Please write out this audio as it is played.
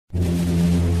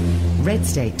Red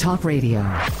State Talk Radio.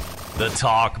 The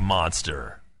Talk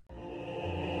Monster.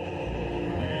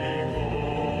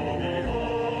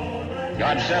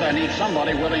 God said, I need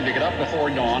somebody willing to get up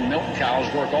before dawn, milk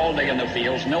cows, work all day in the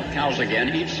fields, milk cows again,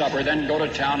 eat supper, then go to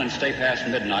town and stay past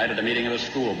midnight at a meeting of the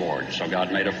school board. So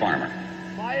God made a farmer.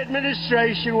 My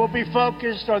administration will be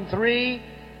focused on three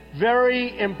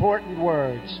very important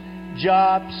words: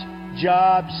 jobs,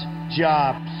 jobs,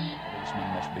 jobs. This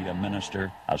man must be a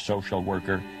minister, a social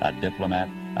worker, a diplomat,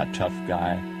 a tough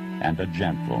guy, and a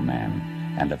gentleman.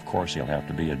 And of course he'll have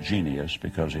to be a genius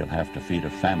because he'll have to feed a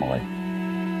family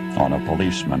on a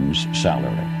policeman's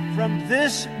salary. From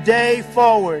this day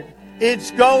forward,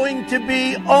 it's going to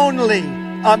be only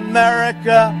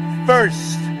America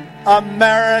first.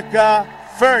 America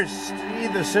first. We,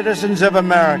 the citizens of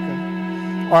America,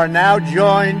 are now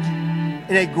joined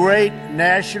in a great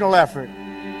national effort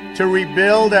to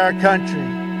rebuild our country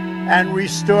and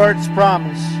restore its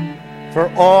promise for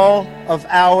all of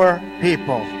our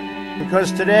people.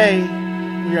 Because today,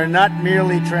 we are not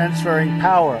merely transferring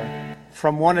power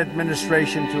from one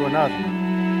administration to another,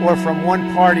 or from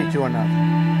one party to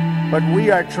another, but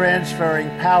we are transferring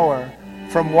power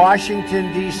from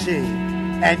Washington, D.C.,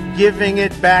 and giving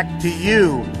it back to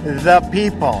you, the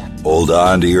people. Hold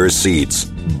on to your seats.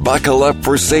 Buckle up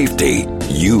for safety.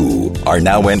 You are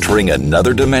now entering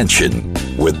another dimension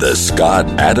with the Scott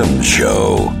Adams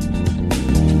Show.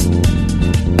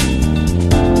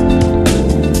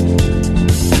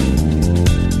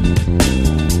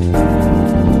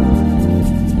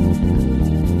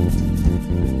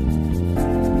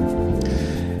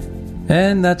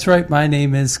 And that's right. My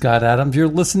name is Scott Adams. You're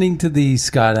listening to the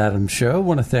Scott Adams Show. I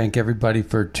want to thank everybody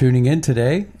for tuning in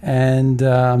today. And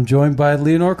I'm joined by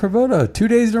Leonora Carvoto. 2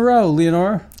 days in a row,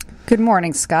 Leonora. Good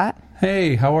morning, Scott.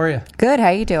 Hey, how are you? Good. How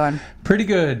you doing? Pretty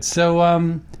good. So,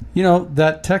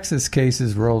 that Texas case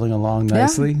is rolling along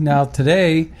nicely. Yeah. Now,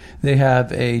 today, they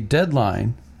have a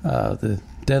deadline. The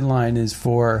deadline is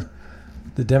for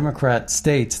the Democrat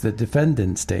states, the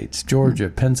defendant states, Georgia,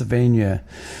 Pennsylvania,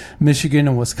 Michigan,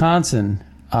 and Wisconsin.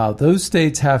 Those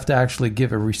states have to actually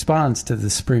give a response to the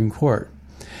Supreme Court.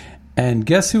 And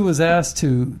guess who was asked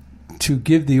to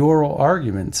give the oral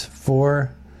arguments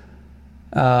for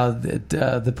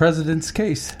the president's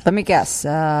case? Let me guess.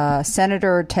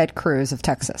 Senator Ted Cruz of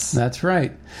Texas. That's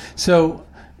right. So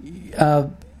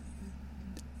the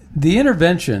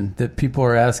intervention that people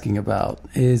are asking about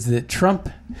is that Trump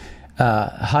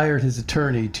hired his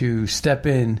attorney to step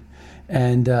in,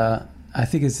 and I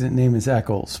think his name is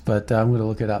Echols, but I'm going to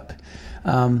look it up.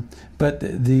 But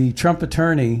the Trump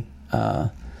attorney,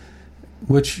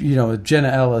 which, Jenna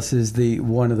Ellis is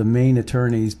one of the main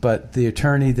attorneys, but the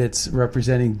attorney that's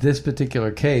representing this particular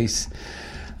case,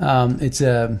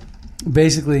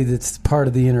 basically that's part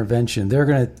of the intervention. They're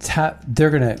going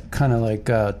to kind of like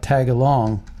tag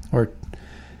along or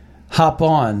hop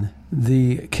on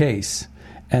the case.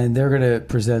 And they're going to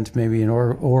present maybe an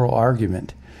oral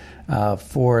argument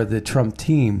for the Trump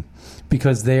team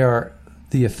because they are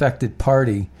the affected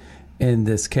party in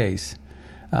this case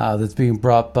that's being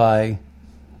brought by,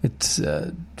 it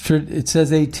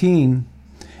says 18.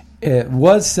 It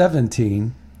was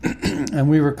 17, and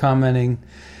we were commenting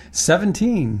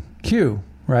 17Q,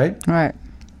 right? Right.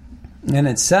 And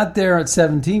it sat there at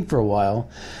 17 for a while.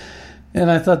 And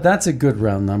I thought that's a good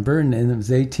round number, and it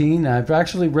was 18. I've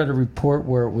actually read a report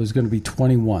where it was going to be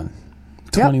 21.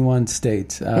 21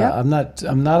 states. I'm not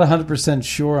 100%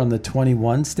 sure on the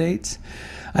 21 states.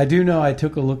 I do know I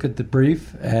took a look at the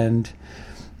brief, and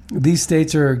these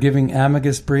states are giving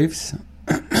amicus briefs,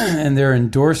 and they're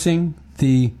endorsing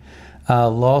the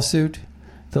lawsuit.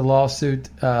 The lawsuit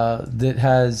that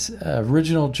has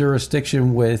original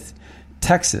jurisdiction with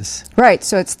Texas. Right.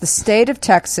 So it's the state of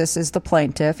Texas is the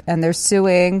plaintiff, and they're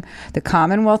suing the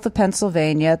Commonwealth of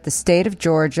Pennsylvania, the state of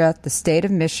Georgia, the state of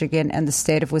Michigan, and the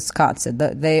state of Wisconsin.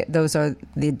 Those are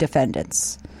the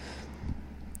defendants.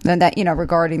 And that,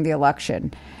 regarding the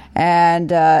election. And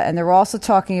they're also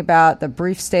talking about the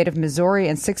brief state of Missouri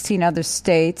and 16 other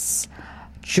states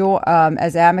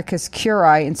as amicus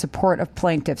curiae in support of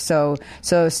plaintiffs. So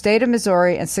state of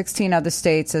Missouri and 16 other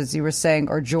states, as you were saying,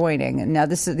 are joining. And now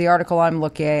this is the article I'm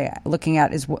looking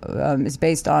at is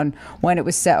based on when it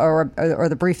was set, or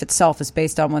the brief itself is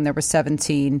based on when there were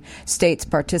 17 states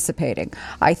participating.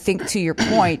 I think, to your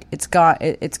point, it's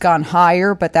gone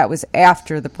higher, but that was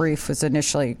after the brief was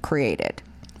initially created.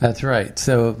 That's right.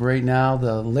 So right now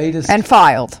the latest and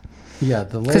filed. Yeah,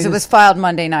 the latest, because it was filed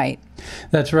Monday night.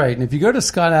 That's right. And if you go to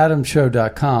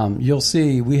scottadamshow.com, you'll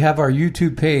see we have our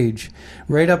YouTube page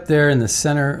right up there in the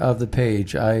center of the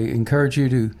page. I encourage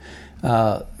you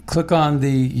to click on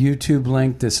the YouTube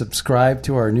link to subscribe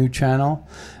to our new channel,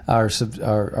 our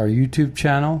YouTube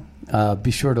channel. Be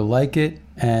sure to like it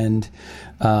and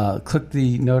click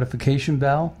the notification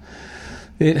bell.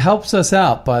 It helps us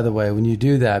out, by the way, when you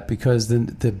do that, because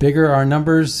the bigger our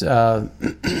numbers go,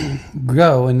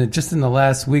 and just in the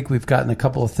last week we've gotten a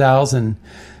couple of thousand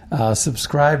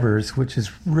subscribers, which is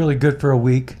really good for a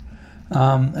week.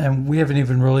 And we haven't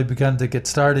even really begun to get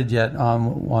started yet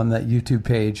on that YouTube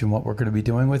page and what we're going to be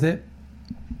doing with it.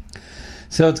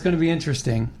 So it's going to be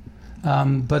interesting.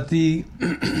 But the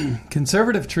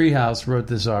Conservative Treehouse wrote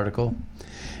this article,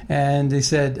 and they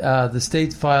said the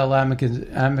states file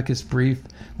amicus brief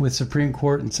with Supreme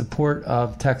Court in support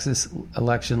of Texas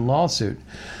election lawsuit.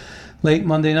 Late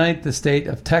Monday night, the state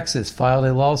of Texas filed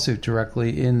a lawsuit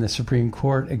directly in the Supreme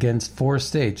Court against 4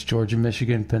 states, Georgia,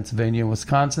 Michigan, Pennsylvania, and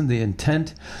Wisconsin. The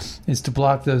intent is to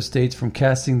block those states from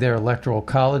casting their electoral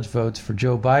college votes for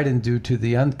Joe Biden due to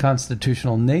the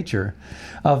unconstitutional nature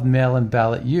of mail-in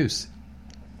ballot use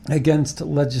against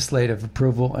legislative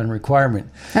approval and requirement.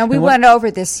 And we went over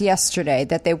this yesterday,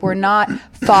 that they were not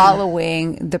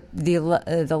following the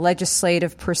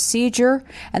legislative procedure,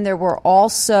 and there were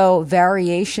also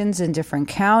variations in different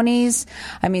counties.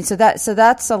 I mean, so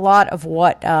that's a lot of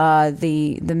what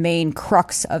the main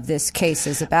crux of this case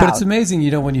is about. But it's amazing,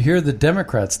 when you hear the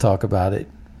Democrats talk about it,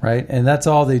 right? And that's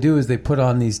all they do is they put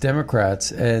on these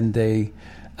Democrats and they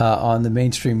on the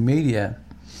mainstream media,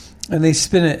 and they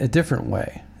spin it a different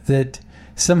way. That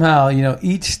somehow,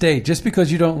 each state, just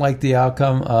because you don't like the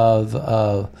outcome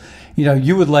of,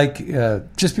 you would like,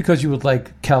 just because you would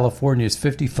like California's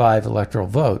 55 electoral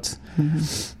votes,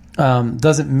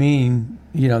 doesn't mean,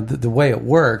 the way it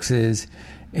works is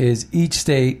each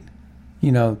state,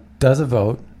 does a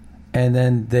vote, and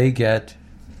then they get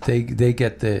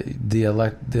the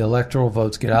electoral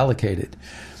votes get allocated.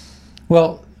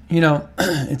 Well,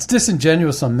 it's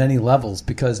disingenuous on many levels,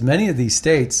 because many of these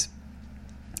states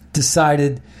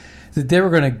decided that they were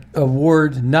going to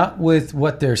award not with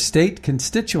what their state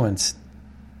constituents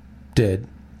did.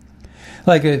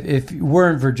 Like if we're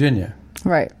in Virginia,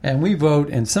 right, and we vote,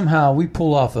 and somehow we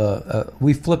pull off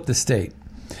we flip the state,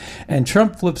 and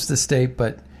Trump flips the state,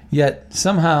 but yet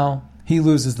somehow he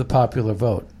loses the popular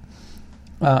vote.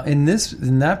 In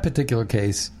that particular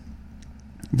case,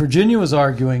 Virginia was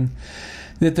arguing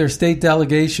that their state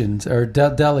delegations or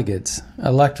delegates,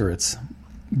 electorates,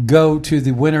 go to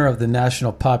the winner of the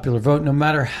national popular vote, no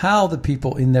matter how the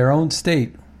people in their own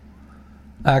state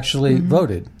actually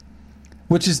voted,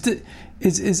 which is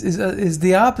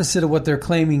the opposite of what they're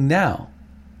claiming now.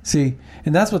 See,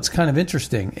 and that's what's kind of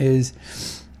interesting is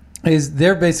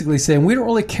they're basically saying we don't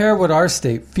really care what our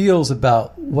state feels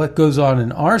about what goes on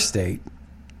in our state.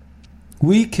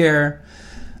 We care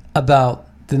about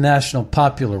the national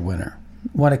popular winner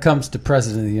when it comes to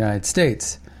president of the United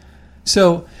States.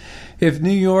 So if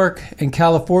New York and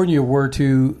California were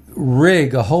to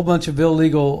rig a whole bunch of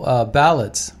illegal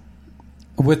ballots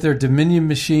with their Dominion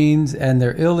machines and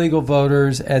their illegal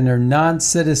voters and their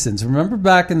non-citizens, remember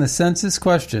back in the census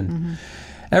question,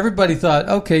 everybody thought,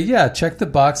 okay, yeah, check the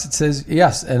box. It says,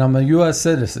 yes, and I'm a U.S.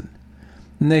 citizen.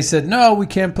 And they said, no, we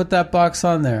can't put that box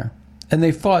on there. And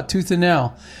they fought tooth and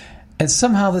nail. And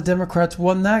somehow the Democrats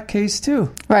won that case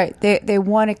too. Right. They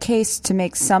won a case to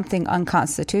make something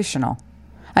unconstitutional.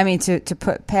 I mean, to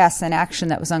pass an action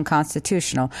that was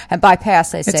unconstitutional. And by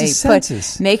pass, I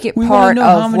say make it part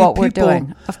of what we're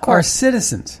doing. Of course. Are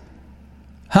citizens.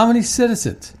 How many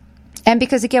citizens? And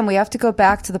because, again, we have to go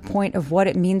back to the point of what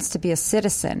it means to be a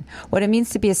citizen. What it means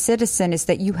to be a citizen is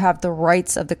that you have the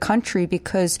rights of the country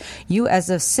because you, as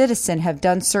a citizen, have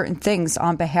done certain things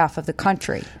on behalf of the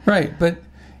country. Right. But,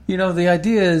 the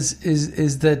idea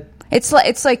is that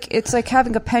It's like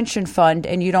having a pension fund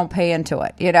and you don't pay into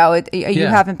it. You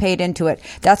haven't paid into it.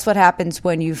 That's what happens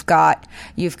when you've got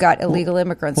illegal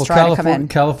immigrants trying to come in.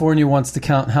 California wants to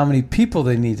count how many people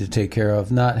they need to take care of,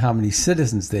 not how many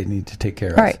citizens they need to take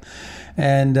care of. Right.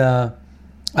 And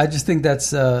I just think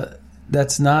that's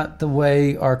not the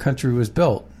way our country was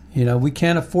built. We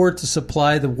can't afford to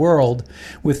supply the world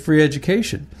with free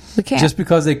education. We can't. Just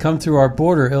because they come through our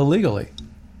border illegally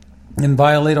and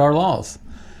violate our laws.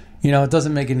 It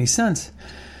doesn't make any sense.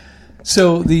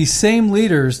 So the same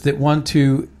leaders that want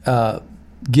to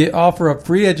offer up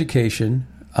free education,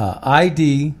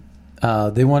 ID,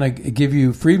 they want to give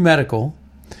you free medical,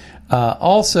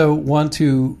 also want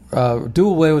to do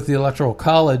away with the Electoral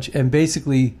College and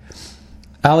basically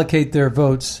allocate their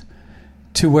votes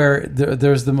to where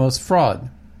there's the most fraud.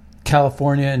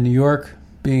 California and New York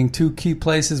being two key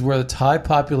places where it's high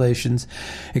populations,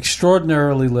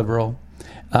 extraordinarily liberal.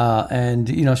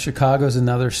 And Chicago's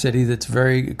another city that's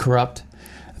very corrupt.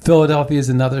 Philadelphia is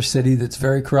another city that's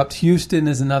very corrupt. Houston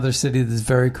is another city that's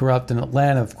very corrupt, and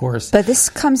Atlanta, of course. But this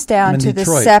comes down to the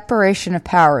separation of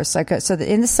powers.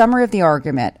 In the summary of the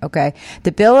argument, okay,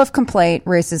 the bill of complaint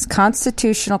raises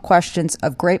constitutional questions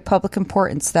of great public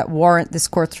importance that warrant this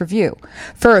court's review.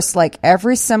 First, like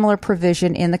every similar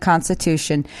provision in the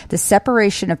Constitution, the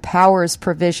separation of powers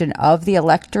provision of the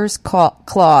Electors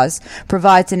Clause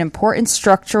provides an important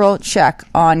structural check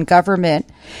on government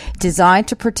designed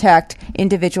to protect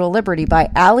individual liberty by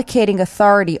allocating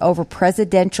authority over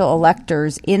presidential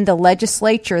electors in the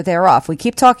legislature thereof. We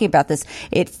keep talking about this.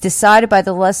 It's decided by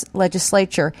the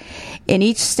legislature in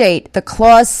each state. The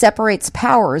clause separates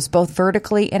powers both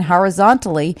vertically and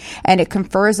horizontally, and it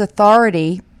confers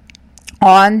authority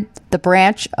on the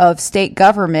branch of state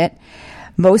government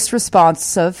most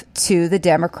responsive to the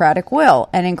democratic will,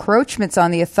 and encroachments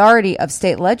on the authority of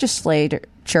state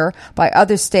legislature by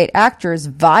other state actors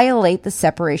violate the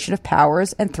separation of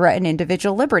powers and threaten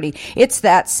individual liberty. It's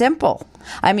that simple.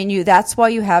 I mean, that's why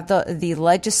you have the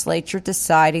legislature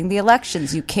deciding the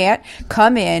elections. You can't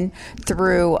come in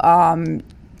through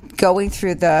going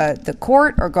through the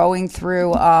court or going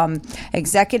through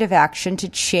executive action to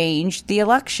change the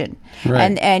election.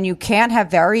 Right. And you can't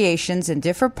have variations in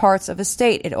different parts of a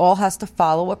state. It all has to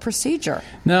follow a procedure.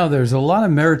 No, there's a lot of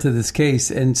merit to this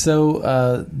case. And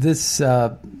so this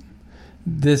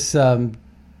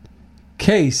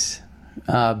case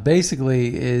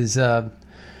basically is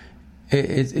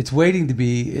it's waiting to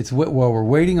be we're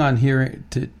waiting on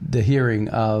the hearing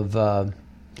of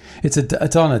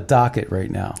it's on a docket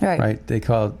right now, right? They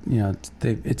call it,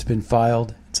 it's been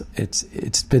filed,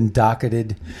 it's been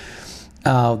docketed.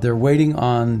 They're waiting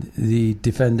on the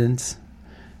defendants,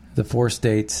 the 4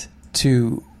 states,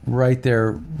 to write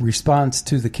their response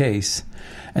to the case,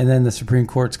 and then the Supreme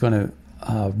Court's going to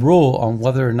rule on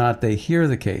whether or not they hear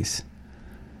the case.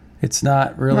 It's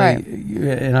not really,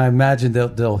 and I imagine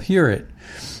they'll hear it,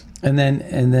 and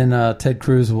then Ted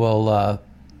Cruz will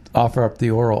offer up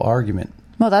the oral argument.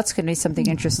 Well, that's going to be something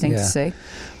interesting to see.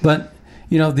 But,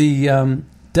 the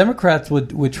Democrats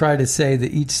would try to say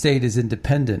that each state is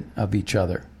independent of each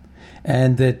other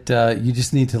and that you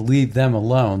just need to leave them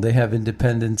alone. They have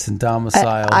independence and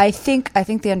domicile. I think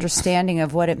the understanding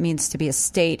of what it means to be a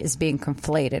state is being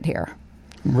conflated here.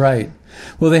 Right.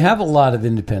 Well, they have a lot of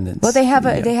independence. Well, they have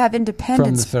independence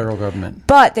from the federal government,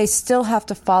 but they still have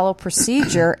to follow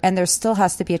procedure, and there still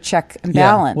has to be a check and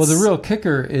balance. Well, the real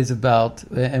kicker is about,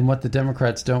 and what the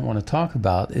Democrats don't want to talk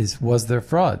about is, was there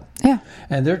fraud? Yeah,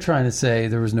 and they're trying to say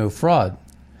there was no fraud,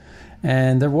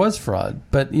 and there was fraud.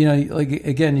 But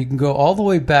again, you can go all the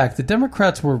way back. The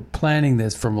Democrats were planning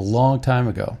this from a long time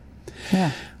ago.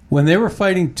 Yeah. When they were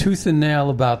fighting tooth and nail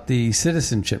about the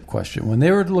citizenship question, when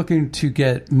they were looking to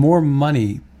get more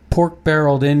money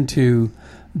pork-barreled into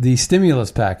the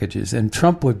stimulus packages, and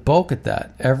Trump would balk at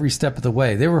that every step of the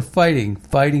way, they were fighting,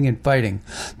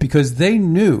 because they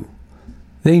knew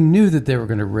that they were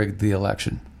going to rig the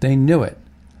election. They knew it,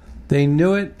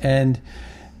 and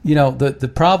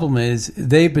the problem is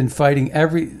they've been fighting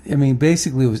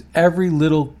basically it was every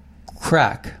little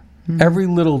crack. Every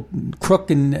little crook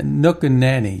and nook and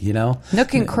nanny,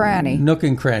 nook and cranny,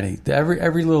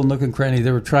 every little nook and cranny.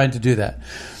 They were trying to do that,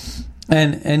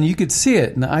 and you could see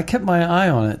it. And I kept my eye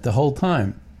on it the whole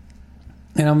time.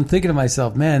 And I'm thinking to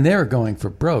myself, man, they are going for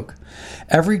broke.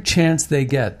 Every chance they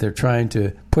get, they're trying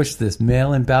to push this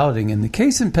mail-in balloting. In the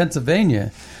case in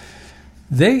Pennsylvania,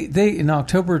 they in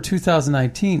October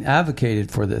 2019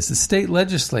 advocated for this. The state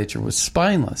legislature was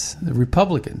spineless, the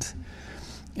Republicans.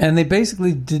 And they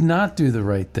basically did not do the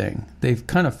right thing. They've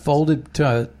kind of folded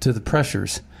to the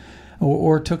pressures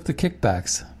or took the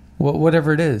kickbacks,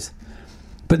 whatever it is.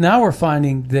 But now we're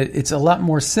finding that it's a lot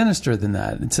more sinister than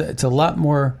that. It's a lot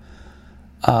more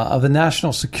of a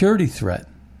national security threat.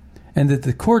 And that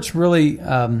the courts really,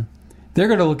 they're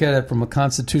going to look at it from a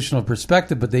constitutional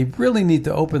perspective, but they really need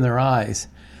to open their eyes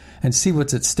and see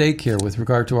what's at stake here with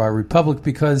regard to our republic.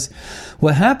 Because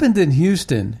what happened in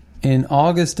Houston in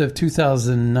August of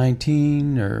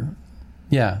 2019,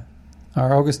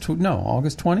 August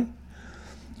 20?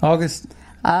 It's August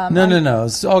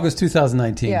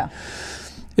 2019. Yeah.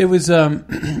 It was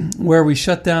where we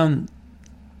shut down.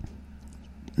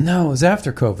 No, it was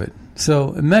after COVID.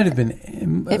 So it might have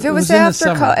been. If it was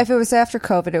after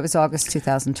COVID, it was August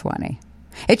 2020.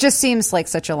 It just seems like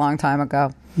such a long time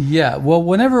ago. Yeah. Well,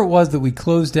 whenever it was that we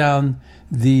closed down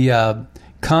the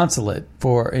consulate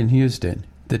in Houston.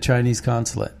 The Chinese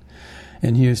consulate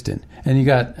in Houston. And you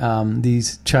got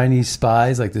these Chinese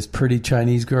spies, like this pretty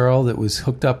Chinese girl that was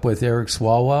hooked up with Eric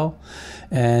Swalwell.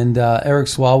 And Eric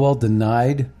Swalwell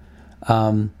denied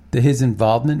his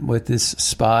involvement with this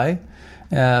spy.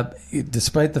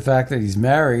 despite the fact that he's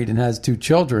married and has 2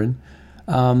 children,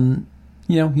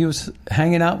 he was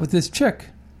hanging out with this chick.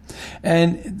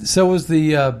 And so was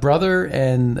the brother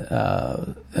and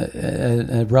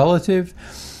a relative.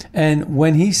 And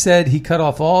when he said he cut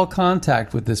off all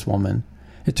contact with this woman,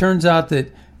 it turns out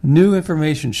that new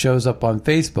information shows up on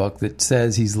Facebook that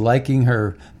says he's liking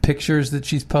her pictures that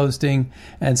she's posting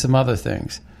and some other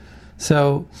things.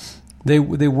 So they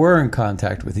were in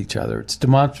contact with each other. It's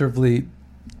demonstrably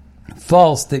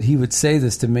false that he would say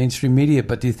this to mainstream media,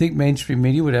 but do you think mainstream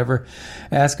media would ever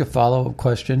ask a follow-up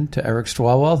question to Eric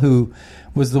Swalwell, who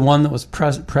was the one that was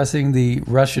pressing the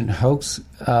Russian hoax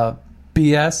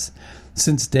BS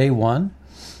since day one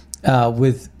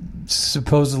with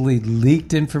supposedly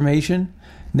leaked information?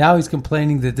 Now he's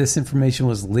complaining that this information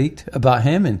was leaked about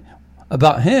him, and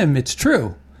about him, it's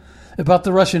true. About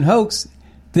the Russian hoax,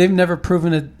 they've never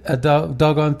proven a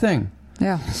doggone thing.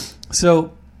 Yeah.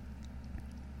 So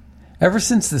ever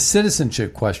since the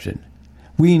citizenship question,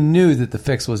 we knew that the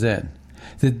fix was in,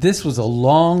 that this was a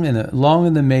long in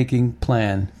the making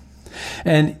plan.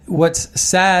 And what's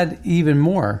sad even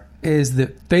more is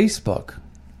that Facebook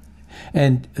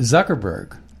and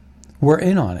Zuckerberg were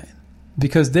in on it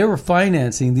because they were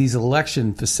financing these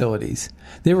election facilities.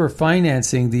 They were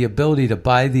financing the ability to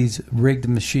buy these rigged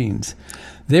machines.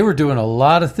 They were doing a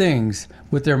lot of things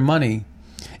with their money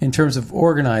in terms of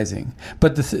organizing.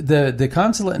 But the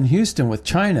consulate in Houston with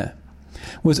China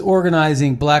was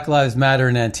organizing Black Lives Matter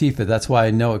and Antifa. That's why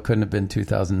I know it couldn't have been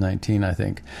 2019, I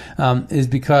think, is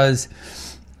because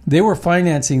they were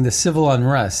financing the civil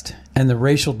unrest and the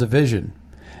racial division.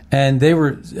 And they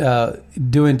were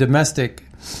doing domestic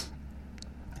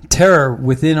terror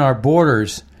within our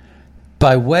borders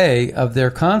by way of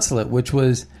their consulate, which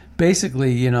was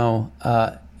basically,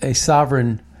 a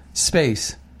sovereign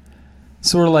space.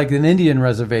 Sort of like an Indian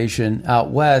reservation out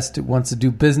west wants to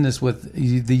do business with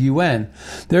the UN.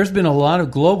 There's been a lot of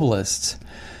globalists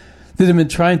that have been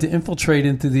trying to infiltrate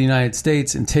into the United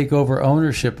States and take over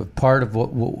ownership of part of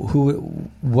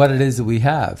what it is that we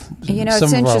have. Some it's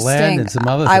of our land and some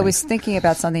other things. I was thinking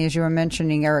about something as you were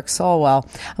mentioning Eric Swalwell.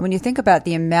 When you think about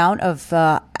the amount of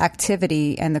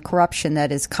activity and the corruption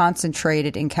that is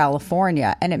concentrated in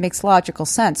California, and it makes logical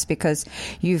sense because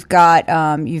you've got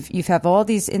you've have all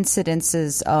these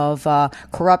incidences of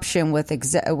corruption with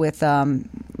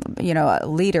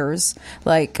leaders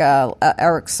like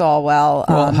Eric Swalwell.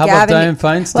 How about Dianne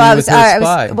Feinstein with her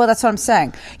spy? Well, that's what I'm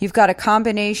saying. You've got a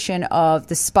combination of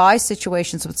the spy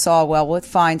situations with Swalwell, with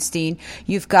Feinstein.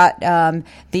 You've got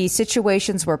the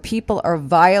situations where people are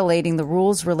violating the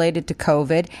rules related to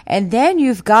COVID. And then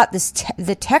you've got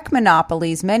the tech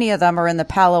monopolies. Many of them are in the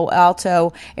Palo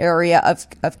Alto area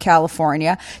of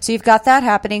California. So you've got that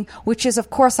happening, which is, of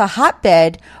course, a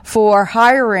hotbed for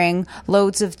hiring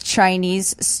loads of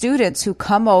Chinese students who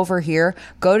come over here,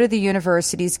 go to the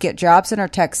universities, get jobs in our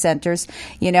tech centers,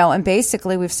 and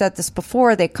basically we've said this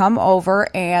before, they come over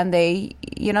and they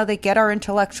get our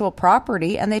intellectual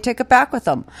property and they take it back with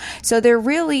them. So they're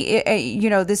really,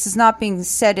 this is not being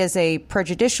said as a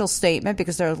prejudicial statement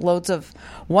because there are loads of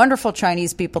wonderful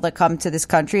Chinese people that come to this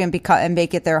country and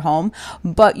make it their home.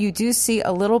 But you do see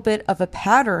a little bit of a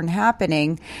pattern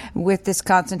happening with this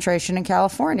concentration in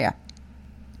California.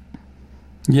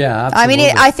 Yeah, absolutely.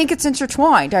 I think it's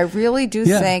intertwined. I really do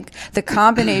think the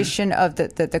combination of the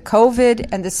COVID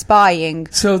and the spying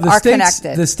are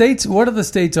connected. The states, one of the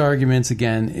states' arguments,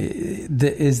 again,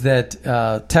 is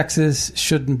that Texas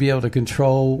shouldn't be able to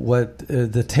control what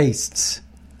the tastes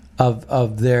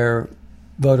of their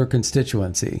voter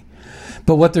constituency.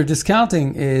 But what they're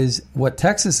discounting is what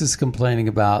Texas is complaining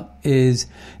about is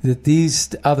that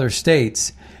these other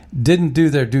states didn't do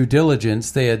their due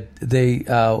diligence. They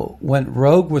went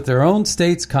rogue with their own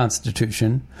state's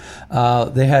constitution.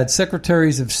 They had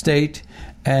secretaries of state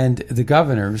and the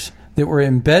governors that were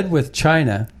in bed with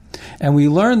China. And we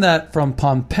learned that from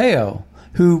Pompeo,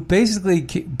 who basically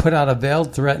put out a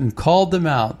veiled threat and called them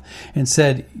out and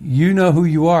said, you know who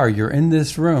you are. You're in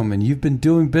this room and you've been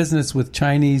doing business with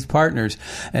Chinese partners.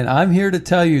 And I'm here to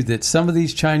tell you that some of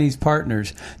these Chinese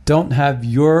partners don't have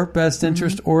your best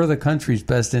interest or the country's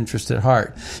best interest at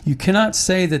heart. You cannot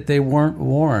say that they weren't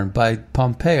warned by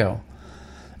Pompeo.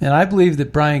 And I believe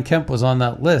that Brian Kemp was on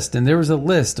that list. And there was a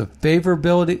list of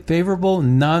favorable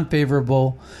and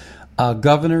non-favorable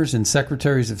governors and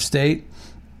secretaries of state.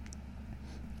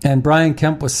 And Brian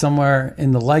Kemp was somewhere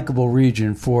in the likable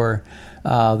region for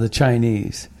the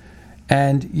Chinese.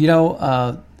 And,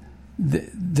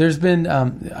 there's been,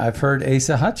 I've heard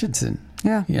Asa Hutchinson,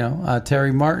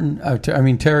 Terry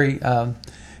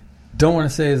don't want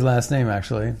to say his last name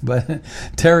actually, but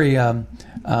Terry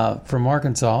from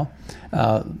Arkansas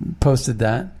posted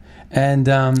that. And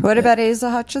what about Asa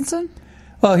Hutchinson?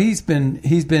 Well, he's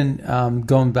been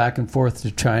going back and forth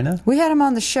to China. We had him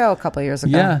on the show a couple of years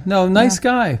ago. Yeah, no, nice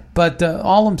guy. But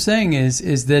all I'm saying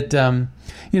is that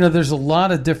there's a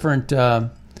lot of different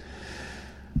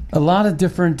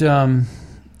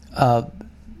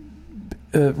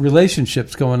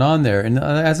relationships going on there. And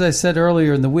as I said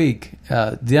earlier in the week,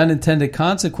 the unintended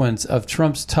consequence of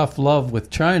Trump's tough love with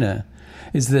China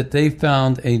is that they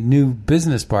found a new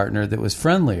business partner that was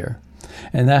friendlier,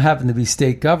 and that happened to be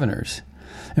state governors.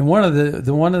 And one of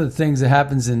the things that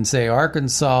happens in, say,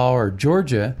 Arkansas or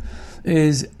Georgia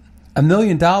is $1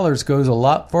 million goes a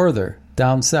lot further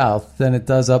down south than it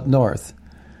does up north.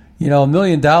 $1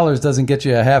 million doesn't get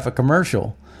you a half a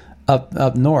commercial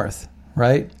up north,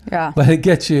 right? Yeah. But it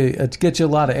gets you a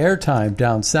lot of airtime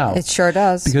down south. It sure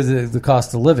does, because of the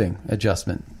cost of living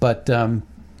adjustment. But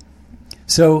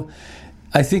so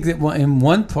I think that in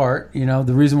one part,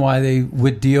 the reason why they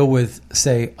would deal with,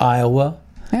 say, Iowa.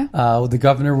 Yeah. The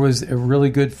governor was a really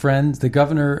good friend. The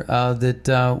governor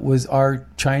that was our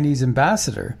Chinese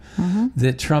ambassador,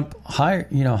 that Trump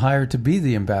hired to be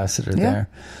the ambassador there,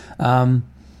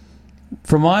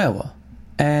 from Iowa,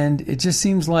 and it just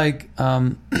seems like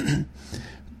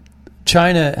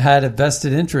China had a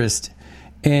vested interest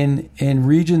in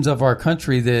regions of our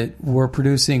country that were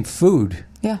producing food,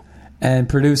 and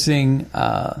producing,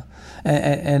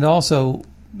 and also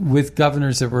with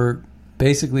governors that were.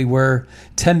 Basically, where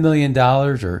 $10 million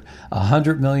or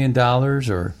 $100 million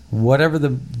or whatever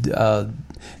the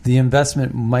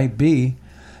investment might be,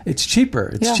 it's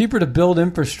cheaper. It's cheaper to build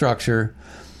infrastructure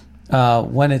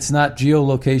when it's not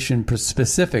geolocation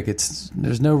specific.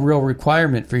 There's no real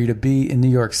requirement for you to be in New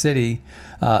York City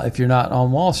if you're not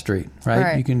on Wall Street,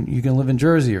 right? You can live in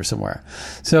Jersey or somewhere.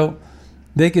 So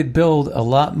they could build a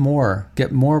lot more,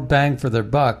 get more bang for their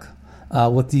buck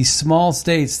with these small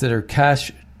states that are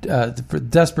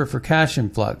desperate for cash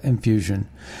infusion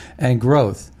and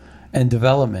growth and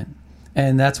development,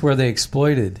 and that's where they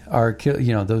exploited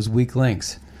those weak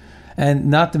links. And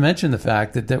not to mention the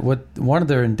fact that one of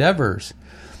their endeavors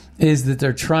is that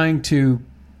they're trying to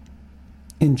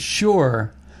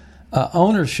ensure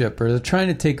ownership, or they're trying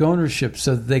to take ownership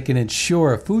so that they can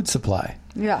ensure a food supply.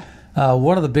 Yeah.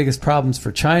 One of the biggest problems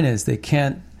for China is they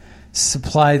can't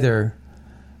supply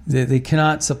They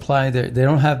cannot supply they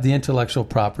don't have the intellectual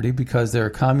property because they're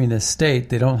a communist state.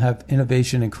 They don't have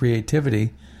innovation and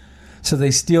creativity. So they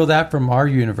steal that from our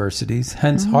universities,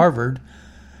 hence Harvard,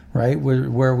 right,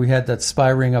 where we had that spy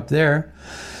ring up there.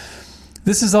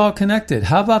 This is all connected.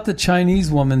 How about the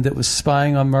Chinese woman that was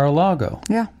spying on Mar-a-Lago?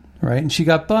 Yeah. Right, and she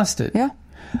got busted. Yeah.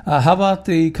 How about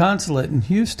the consulate in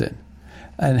Houston?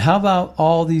 And how about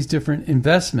all these different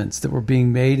investments that were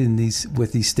being made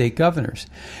with these state governors?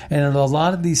 And in a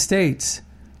lot of these states,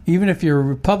 even if you're a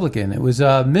Republican, it was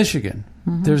Michigan.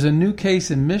 There's a new case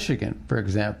in Michigan, for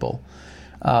example,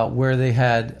 where they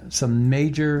had some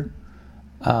major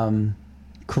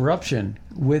corruption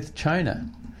with China,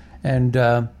 and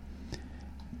that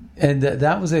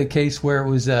was a case where it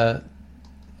was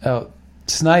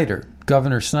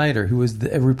Governor Snyder, who was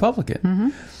a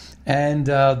Republican. And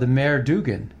the Mayor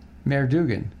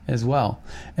Duggan as well,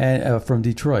 and from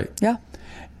Detroit. Yeah,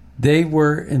 they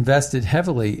were invested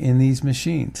heavily in these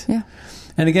machines. Yeah,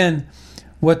 and again,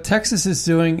 what Texas is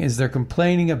doing is they're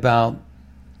complaining about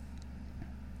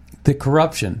the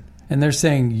corruption, and they're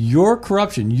saying your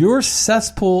corruption, your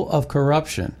cesspool of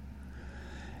corruption,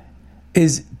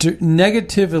 is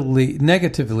negatively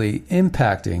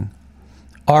impacting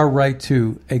our right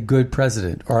to a good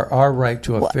president, or our right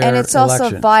to a fair election. And it's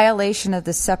also a violation of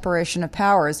the separation of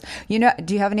powers. Do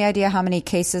you have any idea how many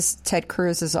cases Ted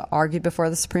Cruz has argued before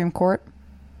the Supreme Court?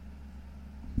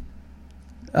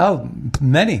 Oh,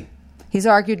 many. He's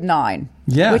argued 9.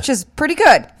 Yeah. Which is pretty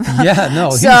good. Yeah, no.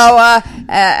 So, how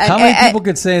many people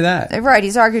could say that? Right,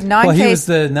 he's argued 9 cases. Well, he was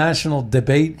the national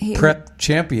debate prep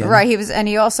champion. Right, and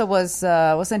he also was,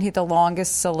 wasn't he the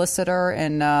longest solicitor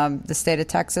in the state of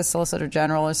Texas, Solicitor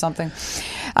General or something?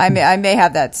 I may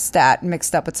have that stat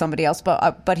mixed up with somebody else,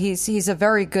 but he's a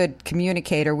very good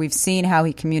communicator. We've seen how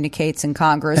he communicates in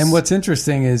Congress. And what's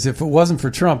interesting is if it wasn't for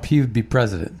Trump, he would be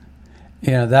president.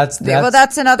 That's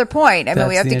another point. I mean,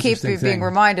 we have to keep being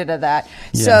reminded of that.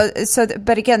 Yeah.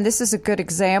 But again, this is a good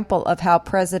example of how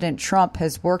President Trump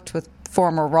has worked with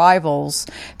former rivals,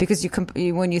 because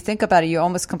when you think about it, you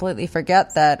almost completely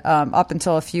forget that up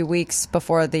until a few weeks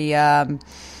before the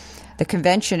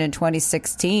convention in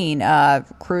 2016,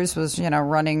 Cruz was,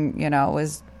 running,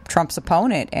 was Trump's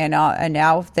opponent, and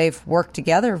now they've worked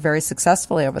together very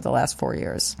successfully over the last 4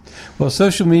 years. Well,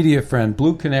 social media friend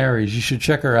Blue Canaries, you should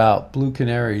check her out. Blue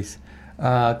Canaries,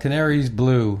 Canaries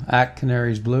Blue at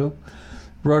Canaries Blue,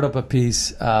 wrote up a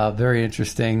piece, very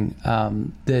interesting,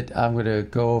 that I'm going to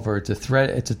go over. It's a thread.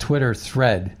 It's a Twitter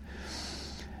thread,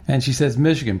 and she says,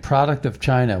 Michigan, product of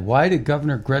China. Why did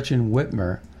Governor Gretchen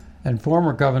Whitmer and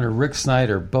former Governor Rick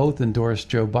Snyder both endorse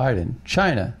Joe Biden?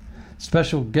 China.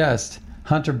 Special guest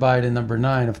Hunter Biden, number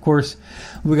 9. Of course,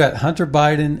 we got Hunter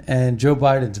Biden and Joe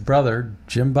Biden's brother,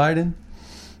 Jim Biden,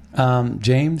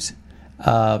 James,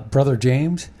 brother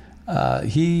James.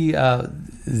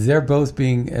 They're both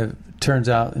being, turns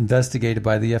out, investigated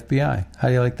by the FBI. How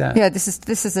do you like that? Yeah,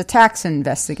 this is a tax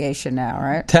investigation now,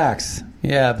 right? Tax,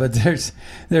 yeah, but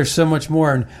there's so much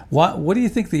more. And what do you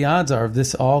think the odds are of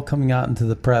this all coming out into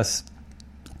the press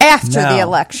after now? The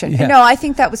election? Yeah. No, I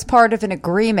think that was part of an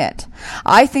agreement.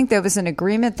 I think there was an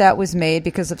agreement that was made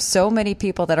because of so many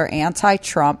people that are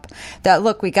anti-Trump that,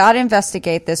 look, we got to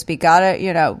investigate this. We got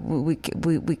to,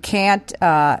 we can't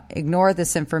ignore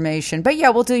this information. But yeah,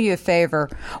 we'll do you a favor.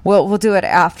 We'll do it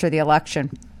after the election.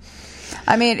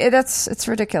 I mean, it's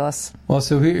ridiculous. Well,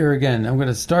 so here again, I'm going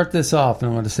to start this off, and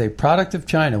I'm going to say, product of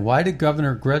China. Why did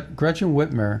Governor Gretchen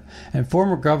Whitmer and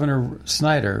former Governor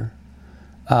Snyder,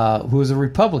 who was a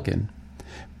Republican,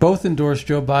 both endorsed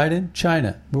Joe Biden?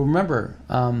 China. But remember,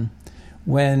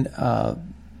 when the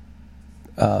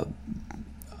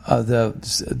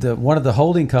one of the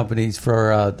holding companies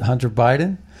for Hunter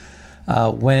Biden,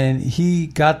 when he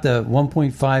got the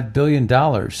 $1.5 billion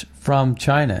from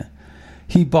China,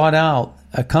 he bought out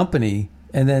a company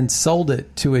and then sold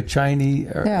it to a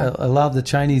Chinese, allowed the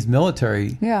Chinese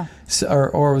military,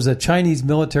 or it was a Chinese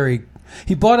military.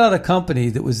 He bought out a company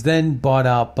that was then bought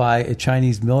out by a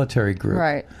Chinese military group,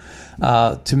 right,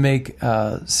 to make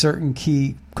certain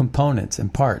key components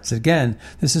and parts. Again,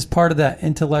 this is part of that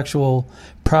intellectual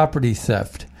property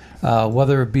theft,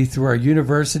 whether it be through our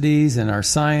universities and our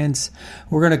science.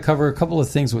 We're going to cover a couple of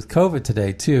things with COVID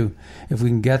today, too, if we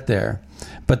can get there.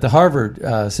 But the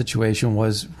Harvard situation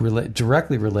was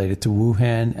directly related to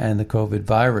Wuhan and the COVID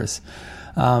virus.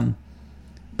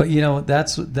 But,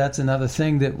 that's another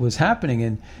thing that was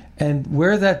happening. And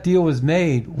where that deal was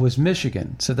made was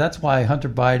Michigan. So that's why Hunter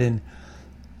Biden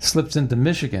slips into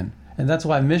Michigan. And that's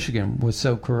why Michigan was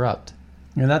so corrupt.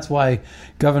 And that's why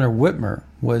Governor Whitmer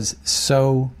was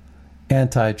so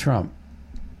anti-Trump.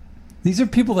 These are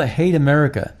people that hate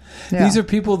America. Yeah. These are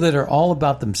people that are all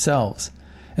about themselves.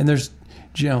 And there's,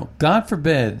 God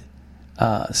forbid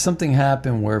something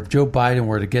happened where Joe Biden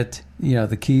were to get,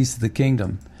 the keys to the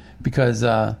kingdom, because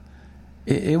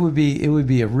it would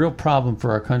be a real problem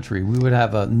for our country. We would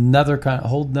have whole another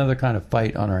kind of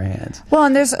fight on our hands. Well,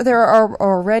 and there are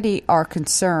already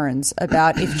concerns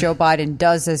about if Joe Biden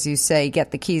does, as you say,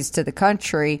 get the keys to the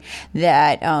country,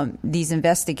 that these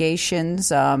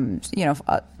investigations,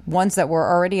 ones that were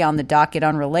already on the docket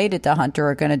unrelated to Hunter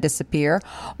are going to disappear,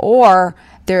 or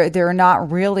they're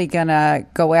not really going to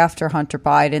go after Hunter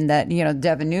Biden. That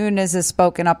Devin Nunes has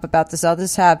spoken up about this.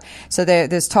 Others have. So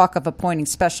there's talk of appointing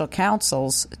special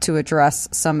counsels to address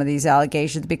some of these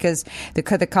allegations, because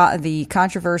the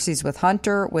controversies with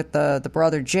Hunter, with the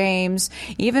brother James,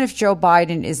 even if Joe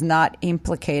Biden is not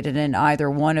implicated in either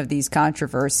one of these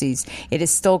controversies, it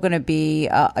is still going to be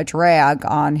a drag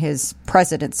on his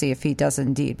presidency if he does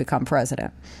indeed become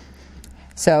president.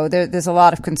 So there's a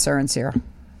lot of concerns here.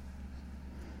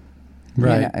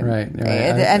 Right.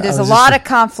 And there's a lot of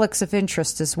conflicts of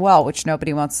interest as well, which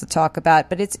nobody wants to talk about.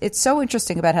 But it's so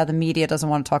interesting about how the media doesn't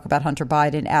want to talk about Hunter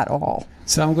Biden at all.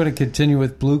 So I'm going to continue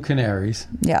with Blue Canaries.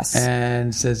 Yes.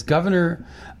 And says Governor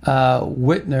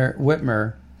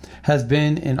Whitmer has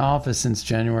been in office since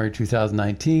January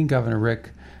 2019. Governor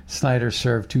Rick Snyder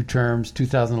served 2 terms,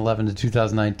 2011 to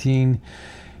 2019.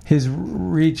 He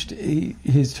reached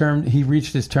his term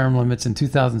limits in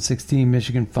 2016.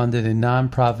 Michigan funded a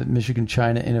nonprofit Michigan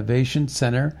China Innovation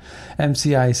Center,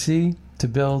 MCIC, to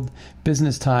build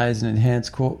business ties and enhance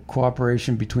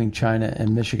cooperation between China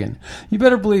and Michigan. You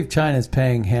better believe China is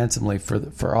paying handsomely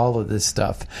for all of this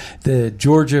stuff. The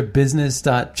Georgia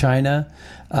Business.China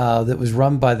that was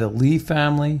run by the Lee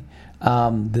family.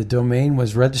 The domain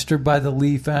was registered by the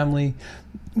Lee family,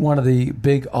 one of the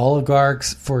big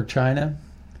oligarchs for China.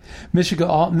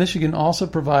 Michigan also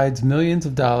provides millions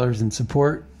of dollars in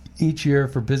support each year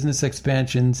for business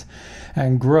expansions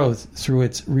and growth through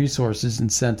its resources,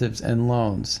 incentives, and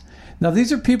loans. Now,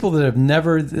 these are people that have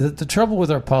never... The trouble with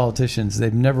our politicians,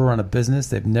 they've never run a business,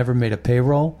 they've never made a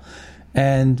payroll,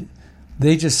 and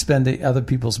they just spend other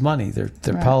people's money. They're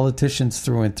right. Politicians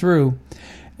through and through,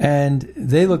 and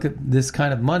they look at this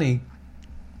kind of money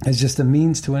as just a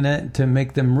means to an end to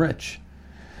make them rich.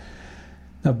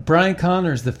 Now, Brian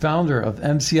Connors, the founder of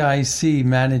MCIC,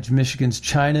 managed Michigan's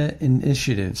China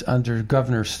initiatives under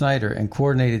Governor Snyder and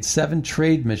coordinated 7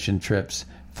 trade mission trips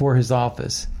for his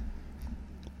office.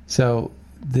 So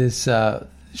this office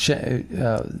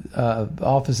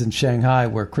in Shanghai,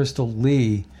 where Crystal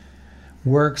Lee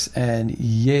works, and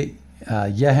Yehang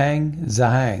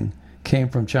Zhang came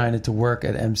from China to work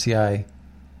at MCIC.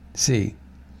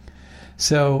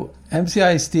 So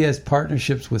MCIC has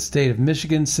partnerships with State of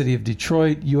Michigan, City of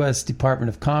Detroit, U.S. Department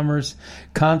of Commerce,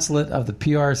 Consulate of the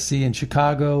PRC in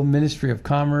Chicago, Ministry of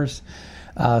Commerce,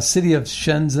 City of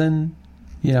Shenzhen,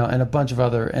 and a bunch of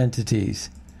other entities.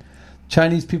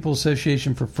 Chinese People's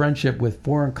Association for Friendship with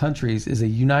Foreign Countries is a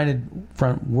united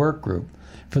front work group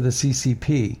for the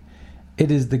CCP. It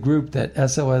is the group that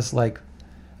SOS, like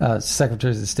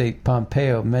Secretary of State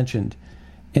Pompeo mentioned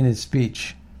in his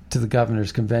speech to the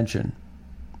governor's convention.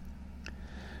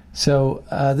 So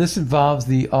this involves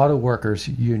the auto workers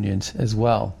unions as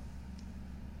well.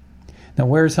 Now,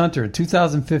 where's Hunter? In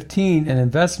 2015, an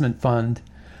investment fund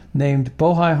named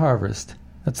Bohai Harvest,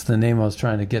 that's the name I was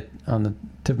trying to get on the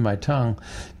tip of my tongue,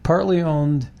 partly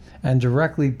owned and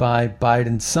directly by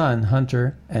Biden's son,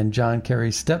 Hunter, and John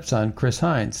Kerry's stepson, Chris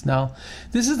Hines. Now,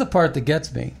 this is the part that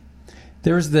gets me.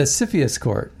 There's the CFIUS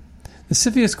court. The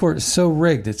CFIUS court is so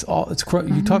rigged. You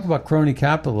talk about crony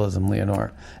capitalism,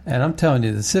 Leonore, and I'm telling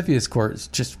you, the CFIUS court is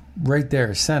just right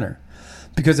there, center.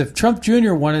 Because if Trump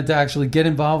Jr. wanted to actually get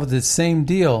involved with this same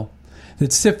deal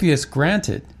that CFIUS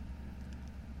granted,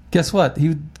 guess what? He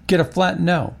would get a flat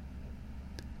no.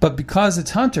 But because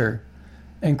it's Hunter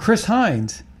and Chris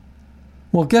Hines,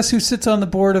 well, guess who sits on the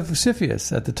board of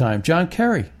CFIUS at the time? John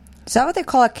Kerry. Is that what they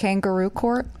call a kangaroo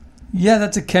court? Yeah,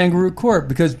 that's a kangaroo court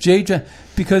because the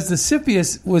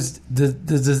CFIUS was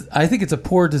I think it's a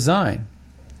poor design.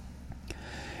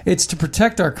 It's to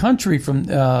protect our country from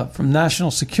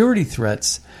national security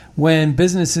threats when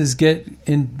businesses get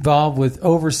involved with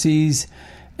overseas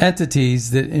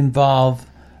entities that involve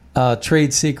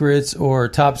trade secrets or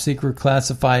top secret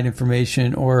classified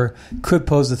information or could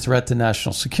pose a threat to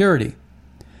national security.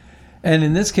 And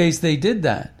in this case, they did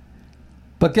that.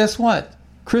 But guess what?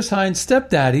 Chris Hines'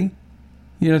 stepdaddy,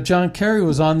 John Kerry,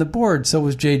 was on the board. So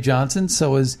was Jay Johnson.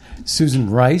 So was Susan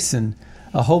Rice and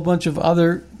a whole bunch of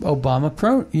other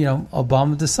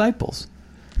Obama disciples.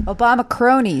 Obama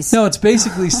cronies. No, it's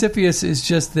basically CFIUS is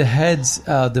just the heads,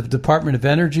 the Department of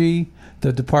Energy,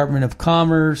 the Department of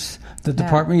Commerce, the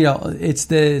Department, it's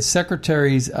the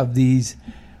secretaries of these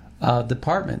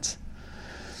departments.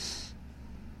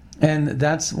 And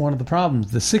that's one of the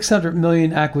problems. The $600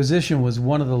 million acquisition was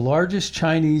one of the largest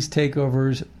Chinese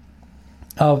takeovers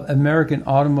of American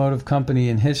automotive company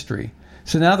in history.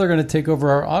 So now they're going to take over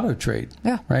our auto trade.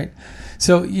 Yeah. Right?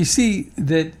 So you see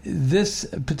that this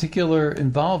particular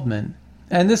involvement,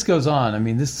 and this goes on. I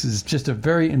mean, this is just a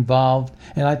very involved,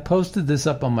 and I posted this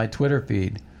up on my Twitter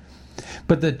feed.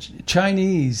 But the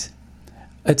Chinese,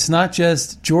 it's not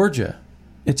just Georgia,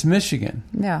 it's Michigan.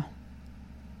 Yeah.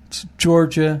 It's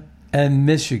Georgia and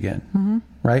Michigan,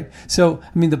 right? So,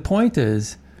 I mean, the point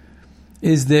is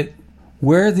that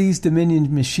where these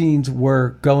Dominion machines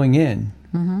were going in,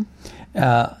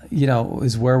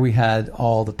 is where we had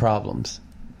all the problems.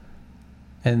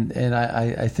 And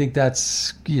I think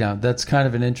that's kind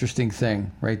of an interesting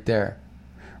thing right there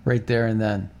and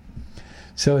then.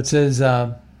 So it says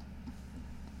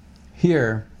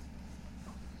here,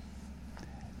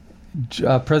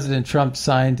 President Trump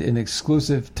signed an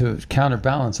exclusive to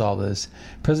counterbalance all this.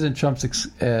 President Trump's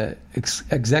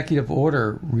executive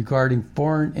order regarding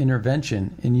foreign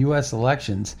intervention in U.S.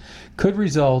 elections could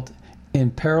result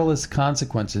in perilous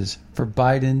consequences for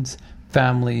Biden's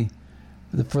family,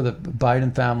 for the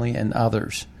Biden family and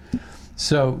others.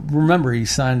 So remember, he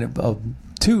signed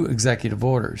 2 executive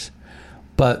orders,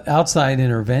 but outside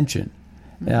intervention,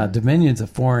 Dominion's a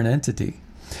foreign entity.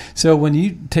 So when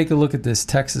you take a look at this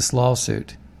Texas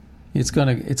lawsuit, it's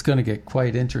gonna get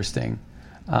quite interesting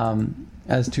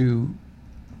as to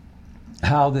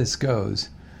how this goes.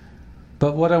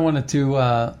 But what I wanted to,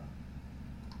 I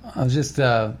was just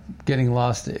getting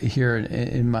lost here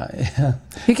in my.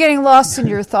 You're getting lost in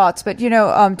your thoughts, but do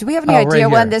we have any idea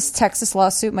right when this Texas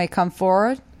lawsuit might come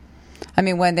forward? I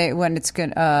mean, when it's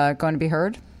going to be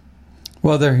heard?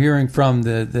 Well, they're hearing from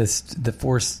the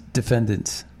 4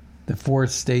 defendants. The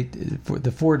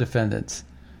 4 defendants,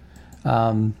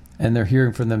 and they're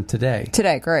hearing from them today.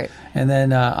 Today, great. And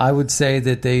then I would say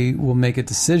that they will make a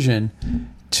decision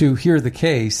to hear the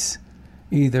case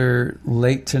either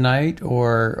late tonight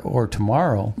or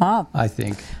tomorrow. Wow. I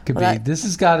think could Well, be. This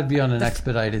has got to be on an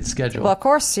expedited schedule. Well, of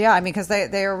course, yeah. I mean, because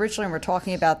they originally were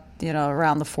talking about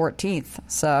around the 14th.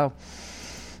 So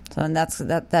and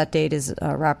that date is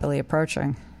rapidly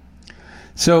approaching.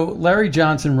 So Larry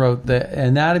Johnson wrote, "The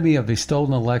anatomy of a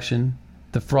stolen election,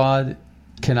 the fraud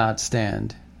cannot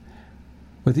stand.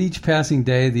 With each passing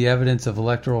day, the evidence of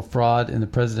electoral fraud in the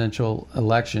presidential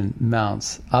election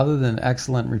mounts. Other than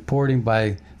excellent reporting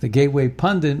by the Gateway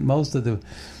Pundit, most of the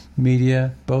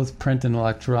media, both print and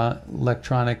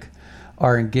electronic,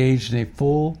 are engaged in a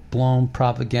full-blown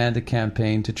propaganda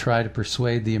campaign to try to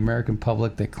persuade the American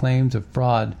public that claims of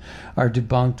fraud are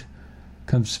debunked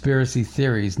conspiracy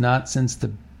theories. Not since the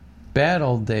bad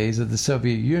old days of the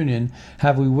Soviet Union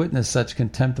have we witnessed such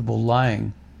contemptible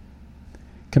lying.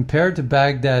 Compared to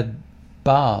Baghdad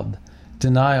Bob,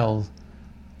 denial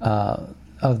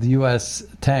of the U.S.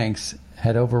 tanks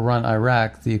had overrun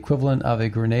Iraq, the equivalent of a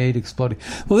grenade exploding."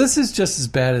 Well, this is just as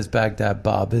bad as Baghdad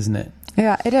Bob, isn't it?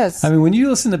 Yeah, it is. I mean, when you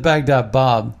listen to Baghdad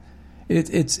Bob,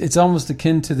 it's almost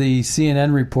akin to the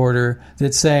CNN reporter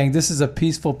that's saying this is a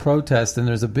peaceful protest and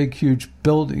there's a big, huge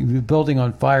building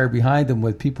on fire behind them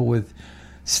with people with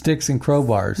sticks and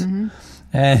crowbars. Mm-hmm.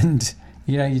 And,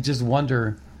 you just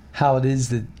wonder how it is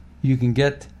that you can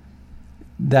get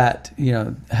that,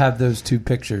 have those two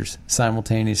pictures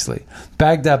simultaneously.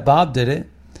 Baghdad Bob did it.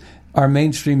 Our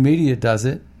mainstream media does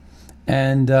it.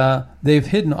 And they've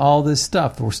hidden all this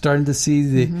stuff. We're starting to see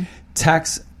the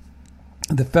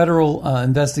the federal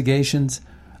investigations,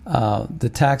 the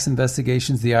tax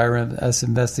investigations, the IRS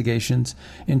investigations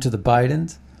into the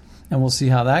Bidens, and we'll see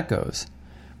how that goes.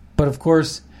 But of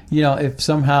course, if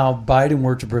somehow Biden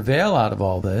were to prevail out of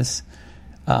all this,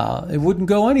 it wouldn't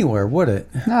go anywhere, would it?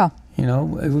 No.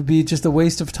 It would be just a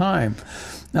waste of time.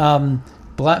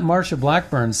 Marsha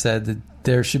Blackburn said that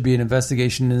there should be an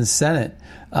investigation in the Senate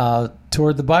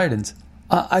toward the Bidens.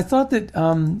 I thought that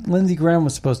Lindsey Graham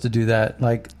was supposed to do that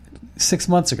like 6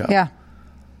 months ago. Yeah.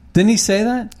 Didn't he say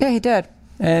that? Yeah, he did.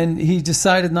 And he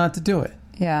decided not to do it.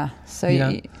 Yeah. So,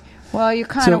 you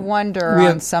kind of wonder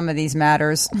on some of these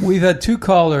matters. We've had two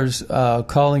callers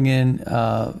calling in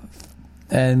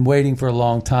and waiting for a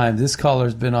long time. This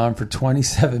caller's been on for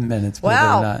 27 minutes, believe it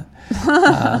or not.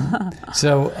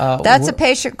 That's a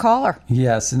patient caller.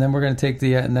 Yes, and then we're going to take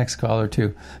the next caller,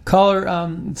 too. Caller,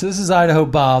 so this is Idaho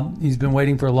Bob. He's been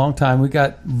waiting for a long time. We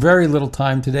got very little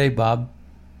time today, Bob.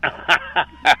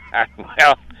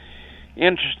 Well,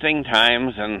 interesting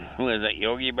times, and who is it,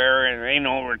 Yogi Bear? It ain't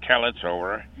over till it's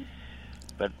over.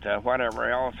 But whatever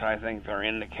else, I think there are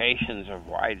indications of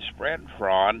widespread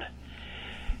fraud.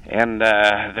 And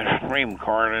the Supreme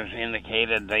Court has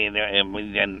indicated we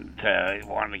didn't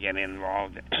want to get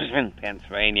involved in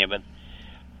Pennsylvania, but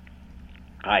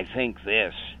I think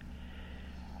that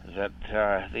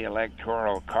the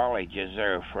Electoral College is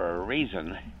there for a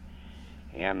reason.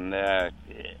 And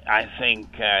I think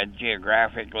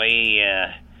geographically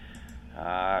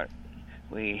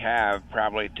we have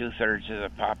probably two-thirds of the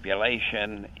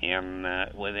population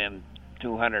within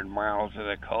 200 miles of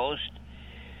the coast.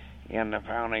 And the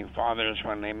Founding Fathers,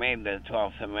 when they made the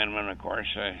 12th Amendment, of course,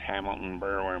 Hamilton and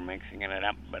Burr were mixing it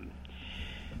up,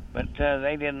 but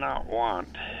they did not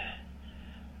want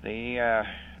the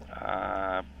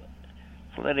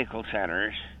political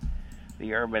centers,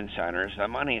 the urban centers, the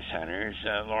money centers,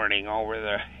 lording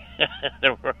over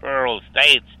the rural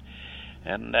states.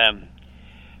 And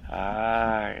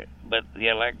but the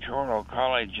Electoral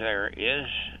College there is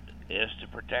to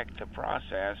protect the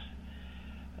process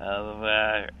of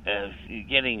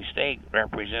getting state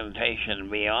representation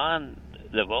beyond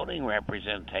the voting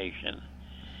representation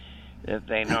that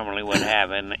they normally would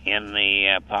have in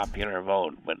the popular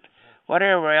vote. But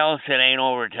whatever else, it ain't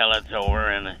over till it's over,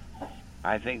 and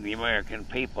I think the American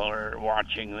people are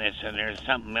watching this, and there's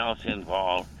something else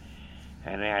involved,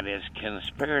 and that is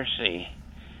conspiracy.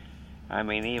 I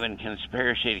mean, even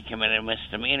conspiracy to commit a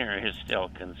misdemeanor is still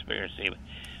conspiracy.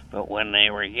 But when they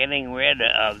were getting rid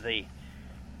of the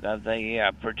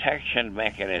protection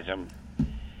mechanism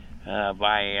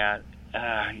by,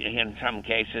 in some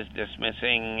cases,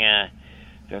 dismissing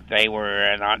that they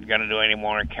were not going to do any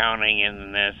more counting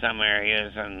in some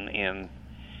areas, and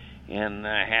in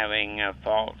having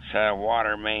false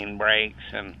water main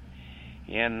breaks, and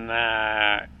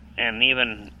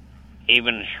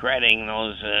even shredding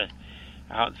those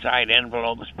outside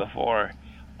envelopes before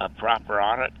a proper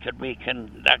audit could be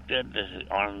conducted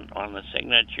on the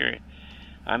signature.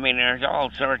 I mean, there's all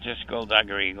sorts of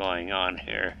skullduggery going on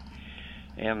here,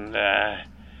 and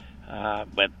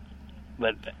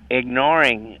but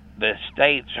ignoring the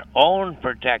state's own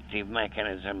protective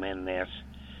mechanism in this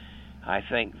I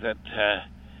think that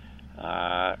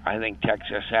I think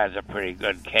Texas has a pretty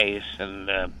good case,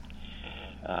 and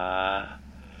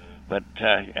but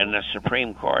in the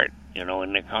Supreme Court, in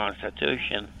the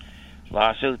Constitution,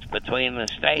 lawsuits between the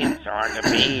states are to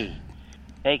be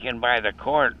taken by the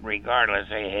court, regardless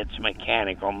of its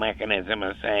mechanical mechanism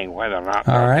of saying whether or not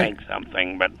they'll take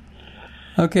something. But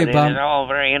okay, Bob. It's all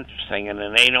very interesting, and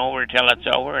it ain't over till it's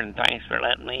over. And thanks for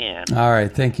letting me in. All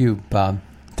right, thank you, Bob.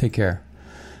 Take care.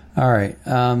 All right,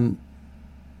 and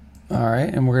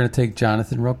we're going to take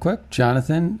Jonathan real quick.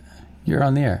 Jonathan, you're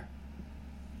on the air.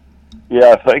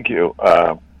 Yeah, thank you.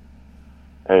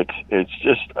 It's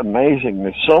just amazing.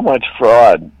 There's so much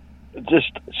fraud. It's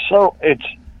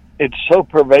so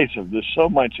pervasive. There's so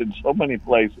much in so many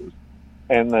places,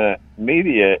 and the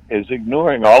media is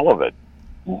ignoring all of it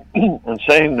and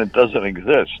saying it doesn't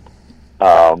exist.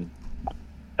 Can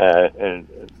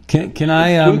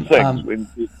I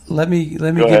let me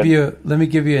give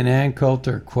you an Ann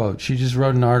Coulter quote. She just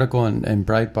wrote an article in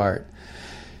Breitbart.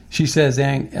 She says,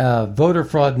 voter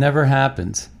fraud never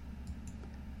happens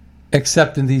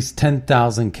except in these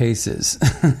 10,000 cases.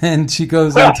 And she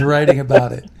goes into writing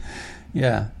about it.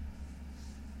 Yeah.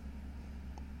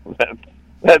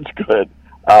 That's good.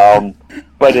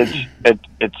 But it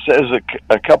says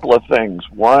a couple of things.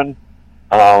 One,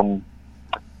 there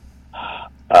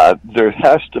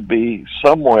has to be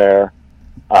somewhere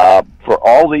for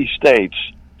all these states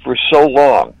for so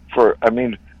long.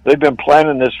 They've been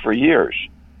planning this for years.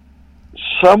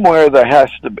 Somewhere there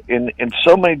has to be, in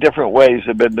so many different ways,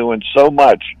 they've been doing so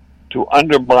much to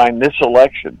undermine this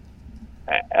election.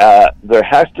 There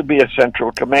has to be a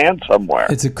central command somewhere.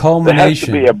 It's a culmination. There has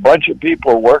to be a bunch of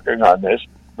people working on this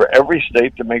for every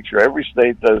state to make sure every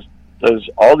state does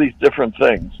all these different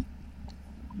things.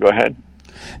 Go ahead.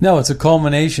 No, it's a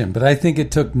culmination, but I think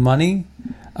it took money.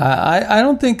 I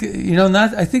don't think,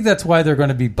 I think that's why they're going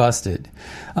to be busted.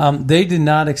 They did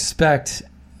not expect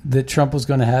that Trump was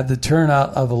going to have the turnout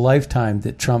of a lifetime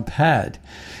that Trump had.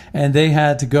 And they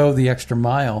had to go the extra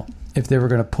mile if they were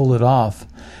going to pull it off.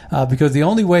 Because the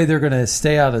only way they're going to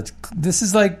stay out of this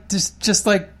is like just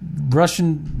like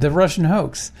the Russian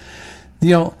hoax.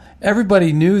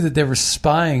 Everybody knew that they were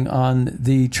spying on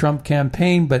the Trump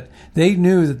campaign, but they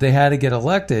knew that they had to get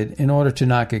elected in order to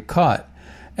not get caught.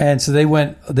 And so they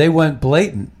went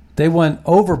blatant. They went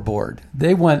overboard.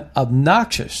 They went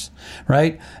obnoxious,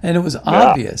 right? And it was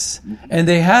obvious. And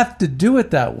they have to do it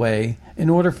that way in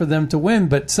order for them to win.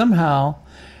 But somehow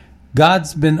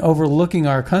God's been overlooking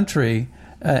our country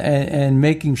and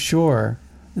making sure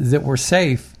that we're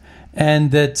safe,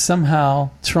 and that somehow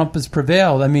Trump has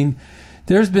prevailed. I mean,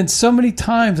 there's been so many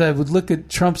times I would look at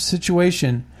Trump's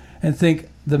situation and think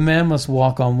the man must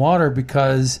walk on water,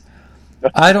 because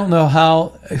I don't know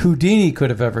how Houdini could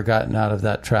have ever gotten out of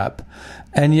that trap.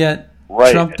 And yet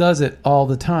Trump does it all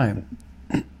the time.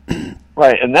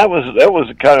 Right, and that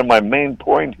was kind of my main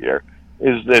point here,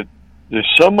 is that there's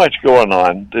so much going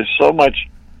on. There's so much,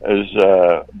 as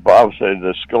Bob said,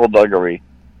 the skullduggery.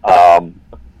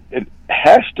 It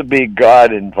has to be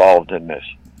God involved in this.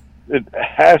 It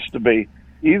has to be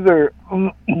either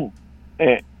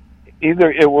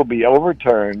it will be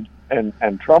overturned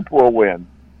and Trump will win,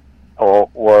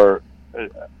 or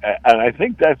and I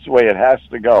think that's the way it has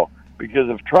to go. Because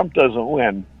if Trump doesn't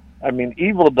win,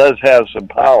 evil does have some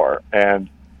power, and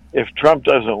if Trump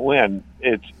doesn't win,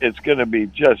 it's going to be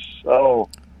just so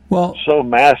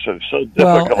massive, so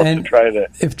difficult to try to.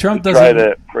 If Trump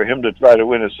for him to try to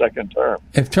win a second term.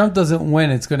 If Trump doesn't win,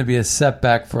 it's going to be a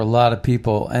setback for a lot of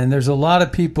people, and there's a lot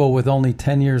of people with only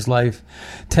 10 years left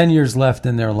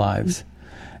in their lives,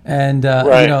 and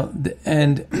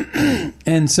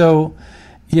and so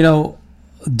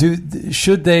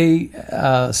should they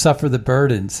suffer the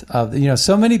burdens of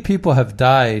so many people have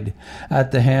died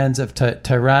at the hands of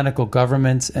tyrannical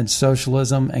governments and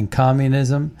socialism and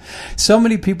communism. So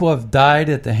many people have died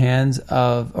at the hands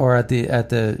of, or at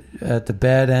the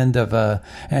bad end of a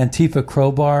Antifa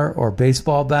crowbar or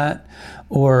baseball bat,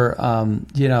 or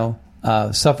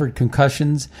suffered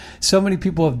concussions. So many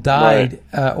people have died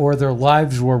or their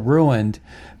lives were ruined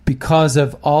because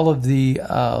of all of the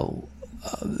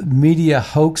media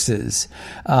hoaxes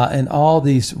and all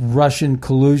these Russian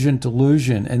collusion,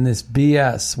 delusion, and this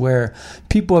BS where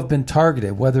people have been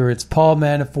targeted, whether it's Paul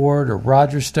Manafort or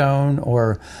Roger Stone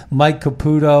or Mike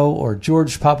Caputo or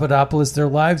George Papadopoulos. Their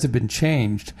lives have been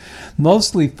changed,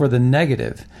 mostly for the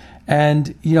negative.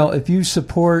 And if you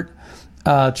support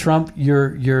Trump,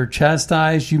 you're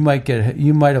chastised. You might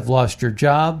have lost your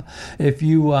job. If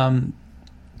you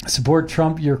support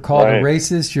Trump, you're called a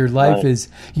racist. Your life is,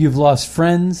 you've lost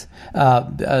friends.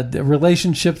 The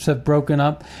relationships have broken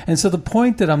up. And so the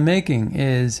point that I'm making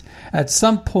is at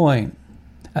some point,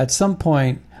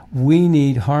 we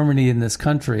need harmony in this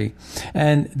country.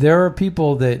 And there are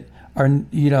people that are,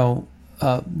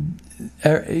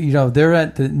 they're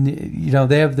at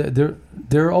the,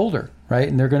 they're older, right?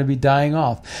 And they're going to be dying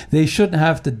off. They shouldn't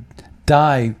have to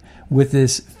die with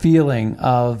this feeling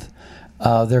of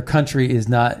their country is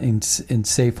not in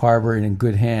safe harbor and in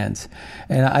good hands.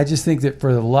 And I just think that for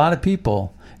a lot of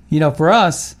people, for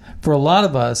a lot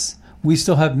of us, we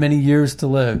still have many years to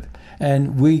live.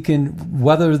 And we can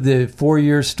weather the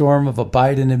 4-year storm of a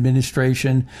Biden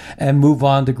administration and move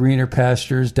on to greener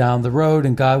pastures down the road.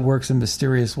 And God works in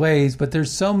mysterious ways. But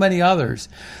there's so many others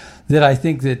that I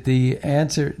think that the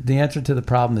answer to the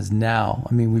problem is now.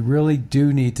 I mean, we really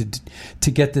do need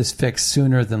to get this fixed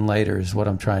sooner than later is what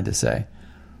I'm trying to say.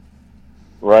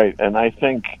 Right. And I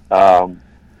think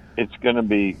it's going to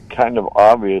be kind of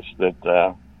obvious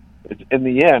that in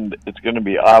the end, it's going to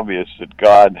be obvious that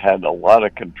God had a lot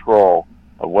of control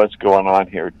of what's going on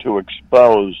here to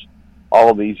expose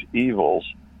all these evils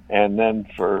and then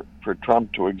for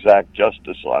Trump to exact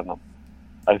justice on them.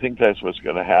 I think that's what's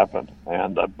going to happen.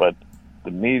 And but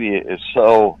the media is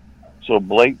so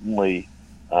blatantly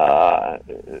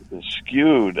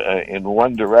skewed in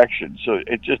one direction. So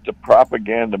it's just a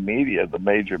propaganda media, the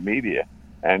major media.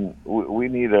 And we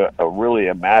need a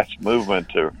really mass movement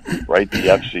to write the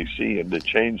FCC and to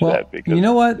change that, because you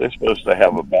know what? They're supposed to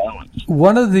have a balance.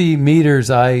 One of the meters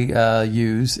I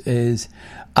use is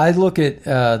I look at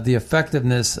the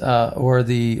effectiveness or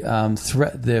the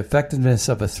threat, the effectiveness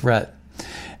of a threat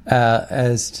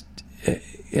as,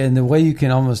 and the way you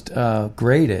can almost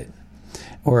grade it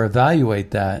or evaluate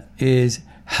that is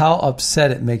how upset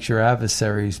it makes your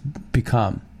adversaries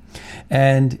become.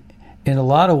 And in a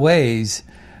lot of ways,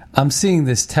 I'm seeing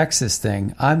this Texas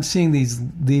thing. I'm seeing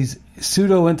these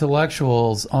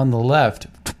pseudo-intellectuals on the left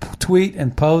tweet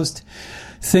and post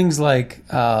things like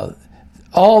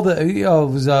all the it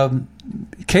was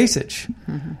Kasich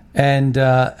and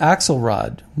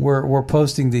Axelrod were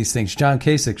posting these things. John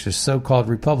Kasich, a so-called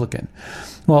Republican.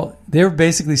 Well, they were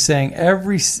basically saying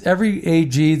every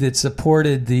AG that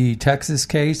supported the Texas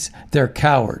case, they're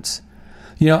cowards,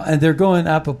 and they're going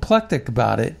apoplectic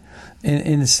about it.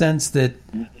 In the sense that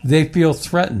they feel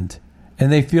threatened,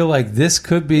 and they feel like this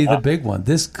could be the big one.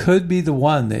 This could be the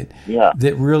one that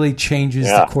really changes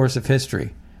the course of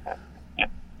history.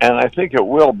 And I think it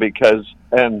will, because,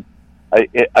 and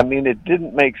I mean, it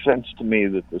didn't make sense to me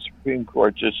that the Supreme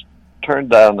Court just turned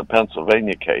down the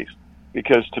Pennsylvania case,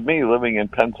 because to me, living in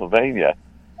Pennsylvania,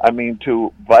 I mean,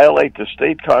 to violate the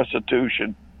state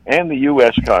constitution and the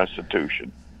U.S.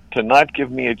 Constitution, to not give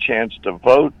me a chance to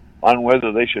vote on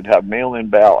whether they should have mail-in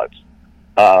ballots.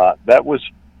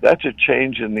 That's a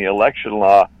change in the election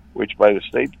law, which by the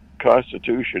state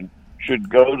constitution should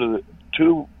go to the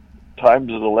 2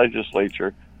 times of the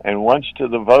legislature and once to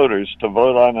the voters to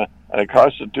vote on a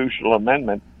constitutional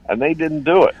amendment, and they didn't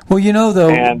do it.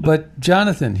 Well, but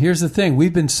Jonathan, here's the thing.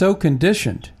 We've been so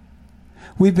conditioned.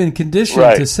 We've been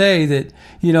conditioned to say that,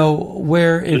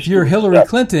 where if you're Hillary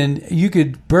Clinton, you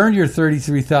could burn your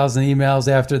 33,000 emails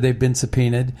after they've been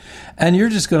subpoenaed, and you're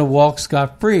just going to walk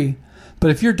scot-free. But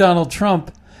if you're Donald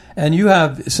Trump and you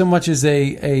have so much as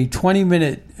a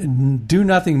 20-minute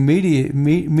do-nothing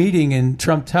meeting in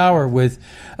Trump Tower with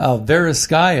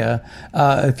Veriskaya,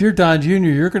 if you're Don Jr.,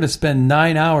 you're going to spend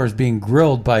 9 hours being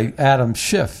grilled by Adam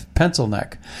Schiff, pencil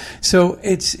neck. So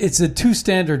it's a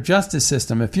two-standard justice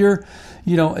system. If you're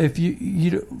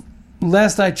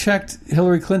last I checked,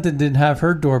 Hillary Clinton didn't have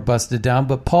her door busted down,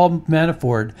 but Paul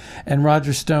Manafort and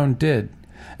Roger Stone did.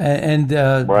 And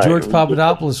George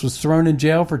Papadopoulos was thrown in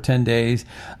jail for 10 days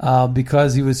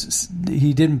because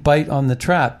he didn't bite on the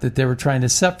trap that they were trying to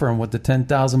set for him with the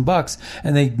 $10,000,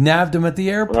 and they nabbed him at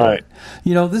the airport. Right.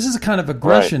 This is a kind of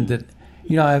aggression that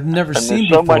I've never seen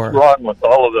before. There's so much wrong with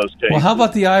all of those cases. Well, how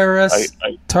about the IRS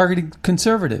targeting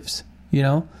conservatives?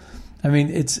 I mean,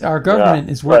 it's our government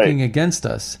is working against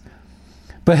us.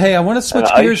 But hey, I want to switch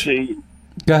gears.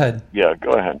 Go ahead. Yeah,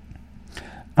 go ahead.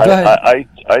 Go ahead.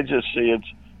 I just see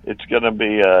it's going to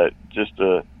be just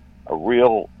a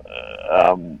real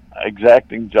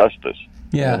exacting justice.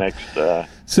 Yeah. In the next.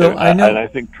 So I know, and I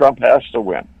think Trump has to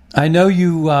win. I know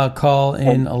you call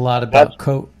in a lot about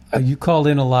you called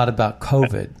in a lot about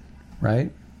COVID,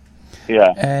 right?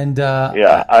 Yeah. And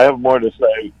I have more to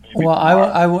say.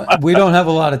 Well, we don't have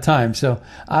a lot of time, so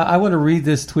I want to read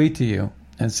this tweet to you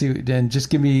and just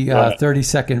give me a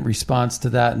 30-second response to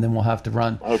that, and then we'll have to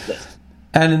run. Okay.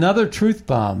 And another truth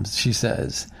bomb, she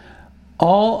says.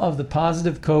 all of the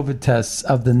positive COVID tests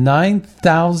of the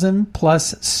 9,000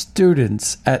 plus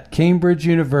students at Cambridge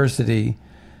University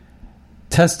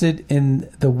tested in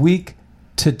the week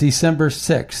to December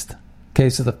 6th. Okay,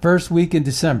 so the first week in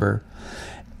December,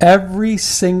 every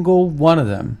single one of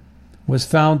them was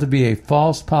found to be a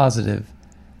false positive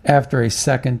after a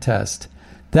second test.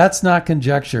 That's not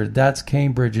conjecture. That's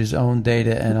Cambridge's own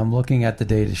data, and I'm looking at the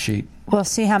data sheet. We'll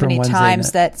see how many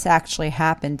times that's actually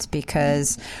happened,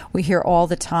 because we hear all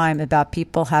the time about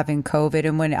people having COVID,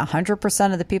 and when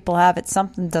 100% of the people have it,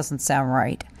 something doesn't sound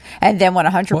right. And then when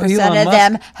 100% of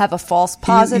them have a false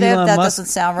positive, doesn't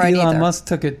sound right either. Elon Musk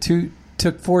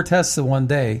took 4 tests in one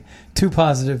day, 2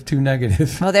 positive, 2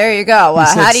 negative. Well, there you go.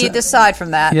 How do you decide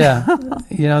from that?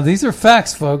 Yeah. These are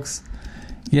facts, folks.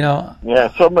 Yeah,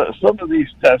 some of these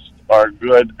tests are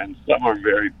good and some are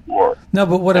very poor. No,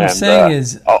 but what I'm saying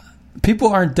is people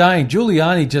aren't dying.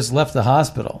 Giuliani just left the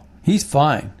hospital. He's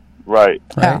fine. Right.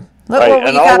 Yeah. Look, well,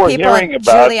 you got people in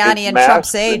Giuliani and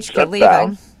Trump's age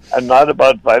leaving. And not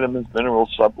about vitamins,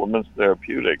 minerals, supplements,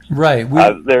 therapeutics. Right.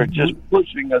 They're just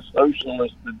pushing a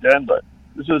socialist agenda.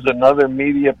 This is another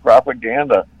media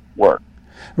propaganda work.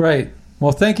 Right.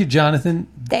 Well, thank you, Jonathan.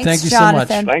 Thank you Jonathan.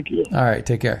 So much. Thank you. All right,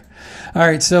 take care. All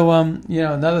right, so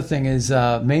another thing is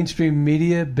mainstream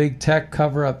media, big tech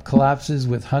cover-up collapses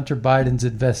with Hunter Biden's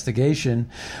investigation.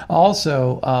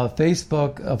 Also,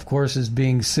 Facebook, of course, is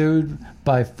being sued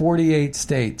by 48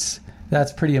 states.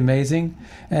 That's pretty amazing.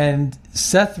 And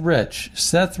Seth Rich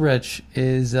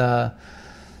is,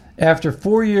 after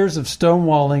 4 years of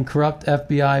stonewalling, corrupt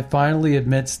FBI finally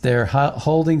admits they're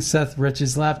holding Seth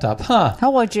Rich's laptop. Huh.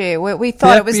 Oh, gee, we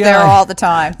thought it was there all the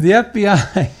time. The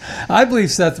FBI, I believe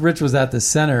Seth Rich was at the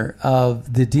center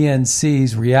of the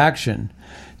DNC's reaction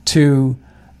to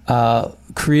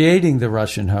creating the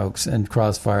Russian hoax and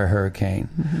Crossfire Hurricane.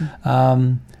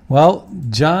 Mm-hmm. Well,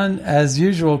 John, as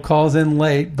usual, calls in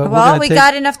late. But we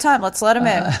got enough time. Let's let him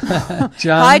in.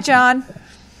 John. Hi, John.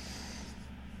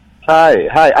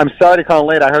 Hi. I'm sorry to call in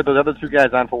late. I heard those other 2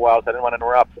 guys on for a while, so I didn't want to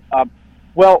interrupt.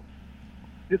 Well,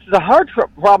 this is a hard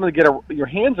problem to get your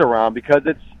hands around, because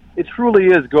it truly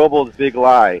is Goebbels' big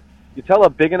lie. You tell a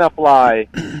big enough lie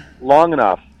long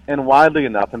enough and widely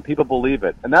enough, and people believe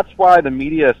it. And that's why the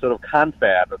media sort of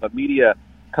confab, or the media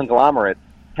conglomerate,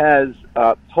 has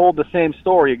told the same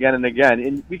story again and again.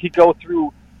 And we could go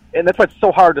through, and that's why it's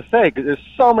so hard to say, because there's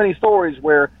so many stories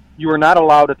where you are not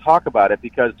allowed to talk about it,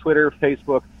 because Twitter,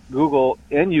 Facebook, Google,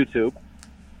 and YouTube,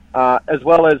 as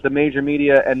well as the major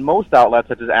media and most outlets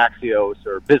such as Axios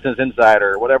or Business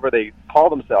Insider or whatever they call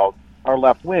themselves, are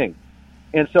left-wing.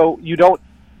 And so you don't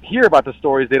hear about the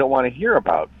stories they don't want to hear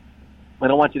about. They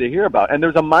don't want you to hear about. And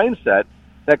there's a mindset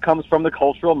that comes from the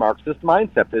cultural Marxist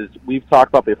mindset, as we've talked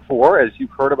about before, as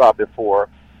you've heard about before.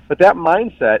 But that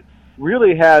mindset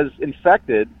really has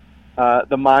infected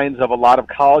the minds of a lot of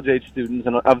college-age students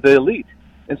and of the elite.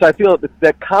 And so I feel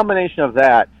that combination of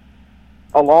that,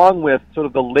 along with sort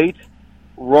of the late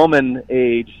Roman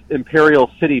age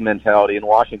imperial city mentality in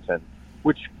Washington,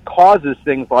 which causes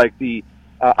things like the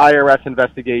IRS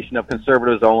investigation of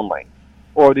conservatives only,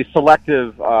 or the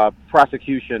selective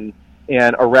prosecution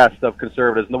and arrest of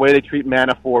conservatives, and the way they treat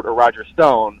Manafort or Roger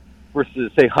Stone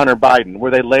versus, say, Hunter Biden,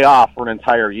 where they lay off for an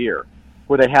entire year,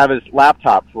 where they have his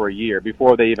laptop for a year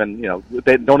before they even,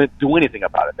 they don't do anything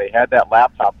about it. They had that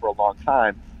laptop for a long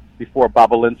time before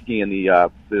Bobolinsky and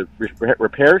the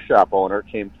repair shop owner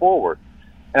came forward.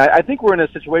 And I think we're in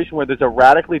a situation where there's a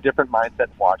radically different mindset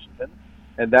in Washington,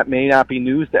 and that may not be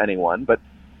news to anyone, but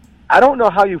I don't know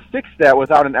how you fix that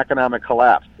without an economic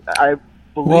collapse. I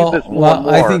believe this more and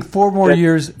more. I think 4 more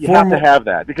years. You have to have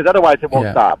that, because otherwise it won't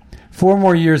stop. 4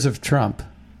 more years of Trump.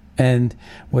 And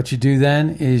what you do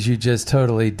then is you just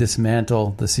totally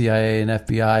dismantle the CIA and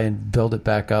FBI and build it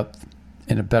back up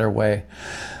in a better way.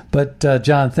 But,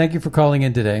 John, thank you for calling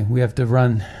in today. We have to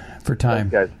run for time.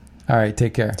 Thanks, guys. All right,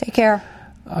 take care. Take care.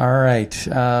 All right,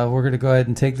 we're going to go ahead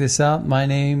and take this out. My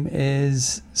name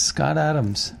is Scott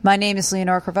Adams. My name is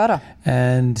Leonora Cravetta.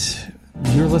 And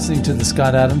you're listening to The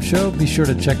Scott Adams Show. Be sure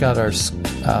to check out our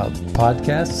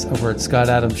podcasts over at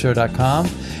scottadamsshow.com.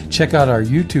 Check out our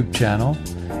YouTube channel.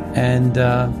 And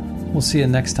we'll see you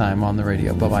next time on the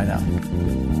radio. Bye-bye now.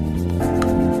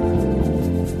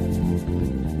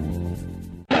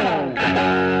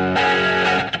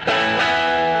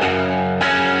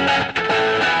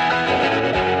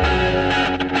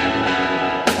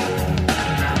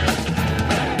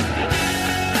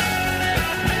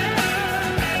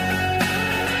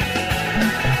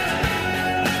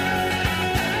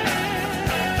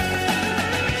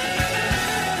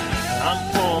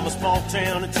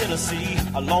 Town in Tennessee,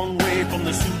 a long way from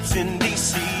the suits in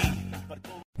D.C.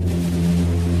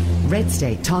 Red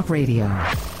State Talk Radio.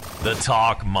 The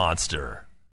Talk Monster.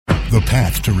 The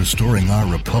path to restoring our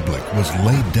republic was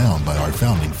laid down by our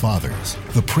founding fathers.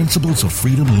 The principles of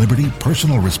freedom, liberty,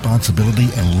 personal responsibility,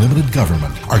 and limited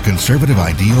government are conservative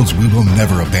ideals we will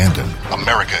never abandon.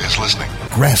 America is listening.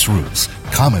 Grassroots,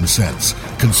 common sense,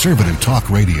 conservative talk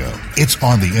radio. It's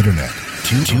on the internet.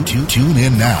 Tune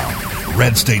in now.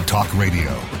 Red State Talk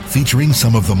Radio, featuring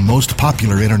some of the most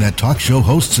popular internet talk show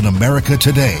hosts in America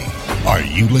today. Are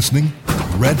you listening?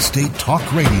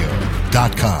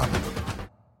 RedStateTalkRadio.com.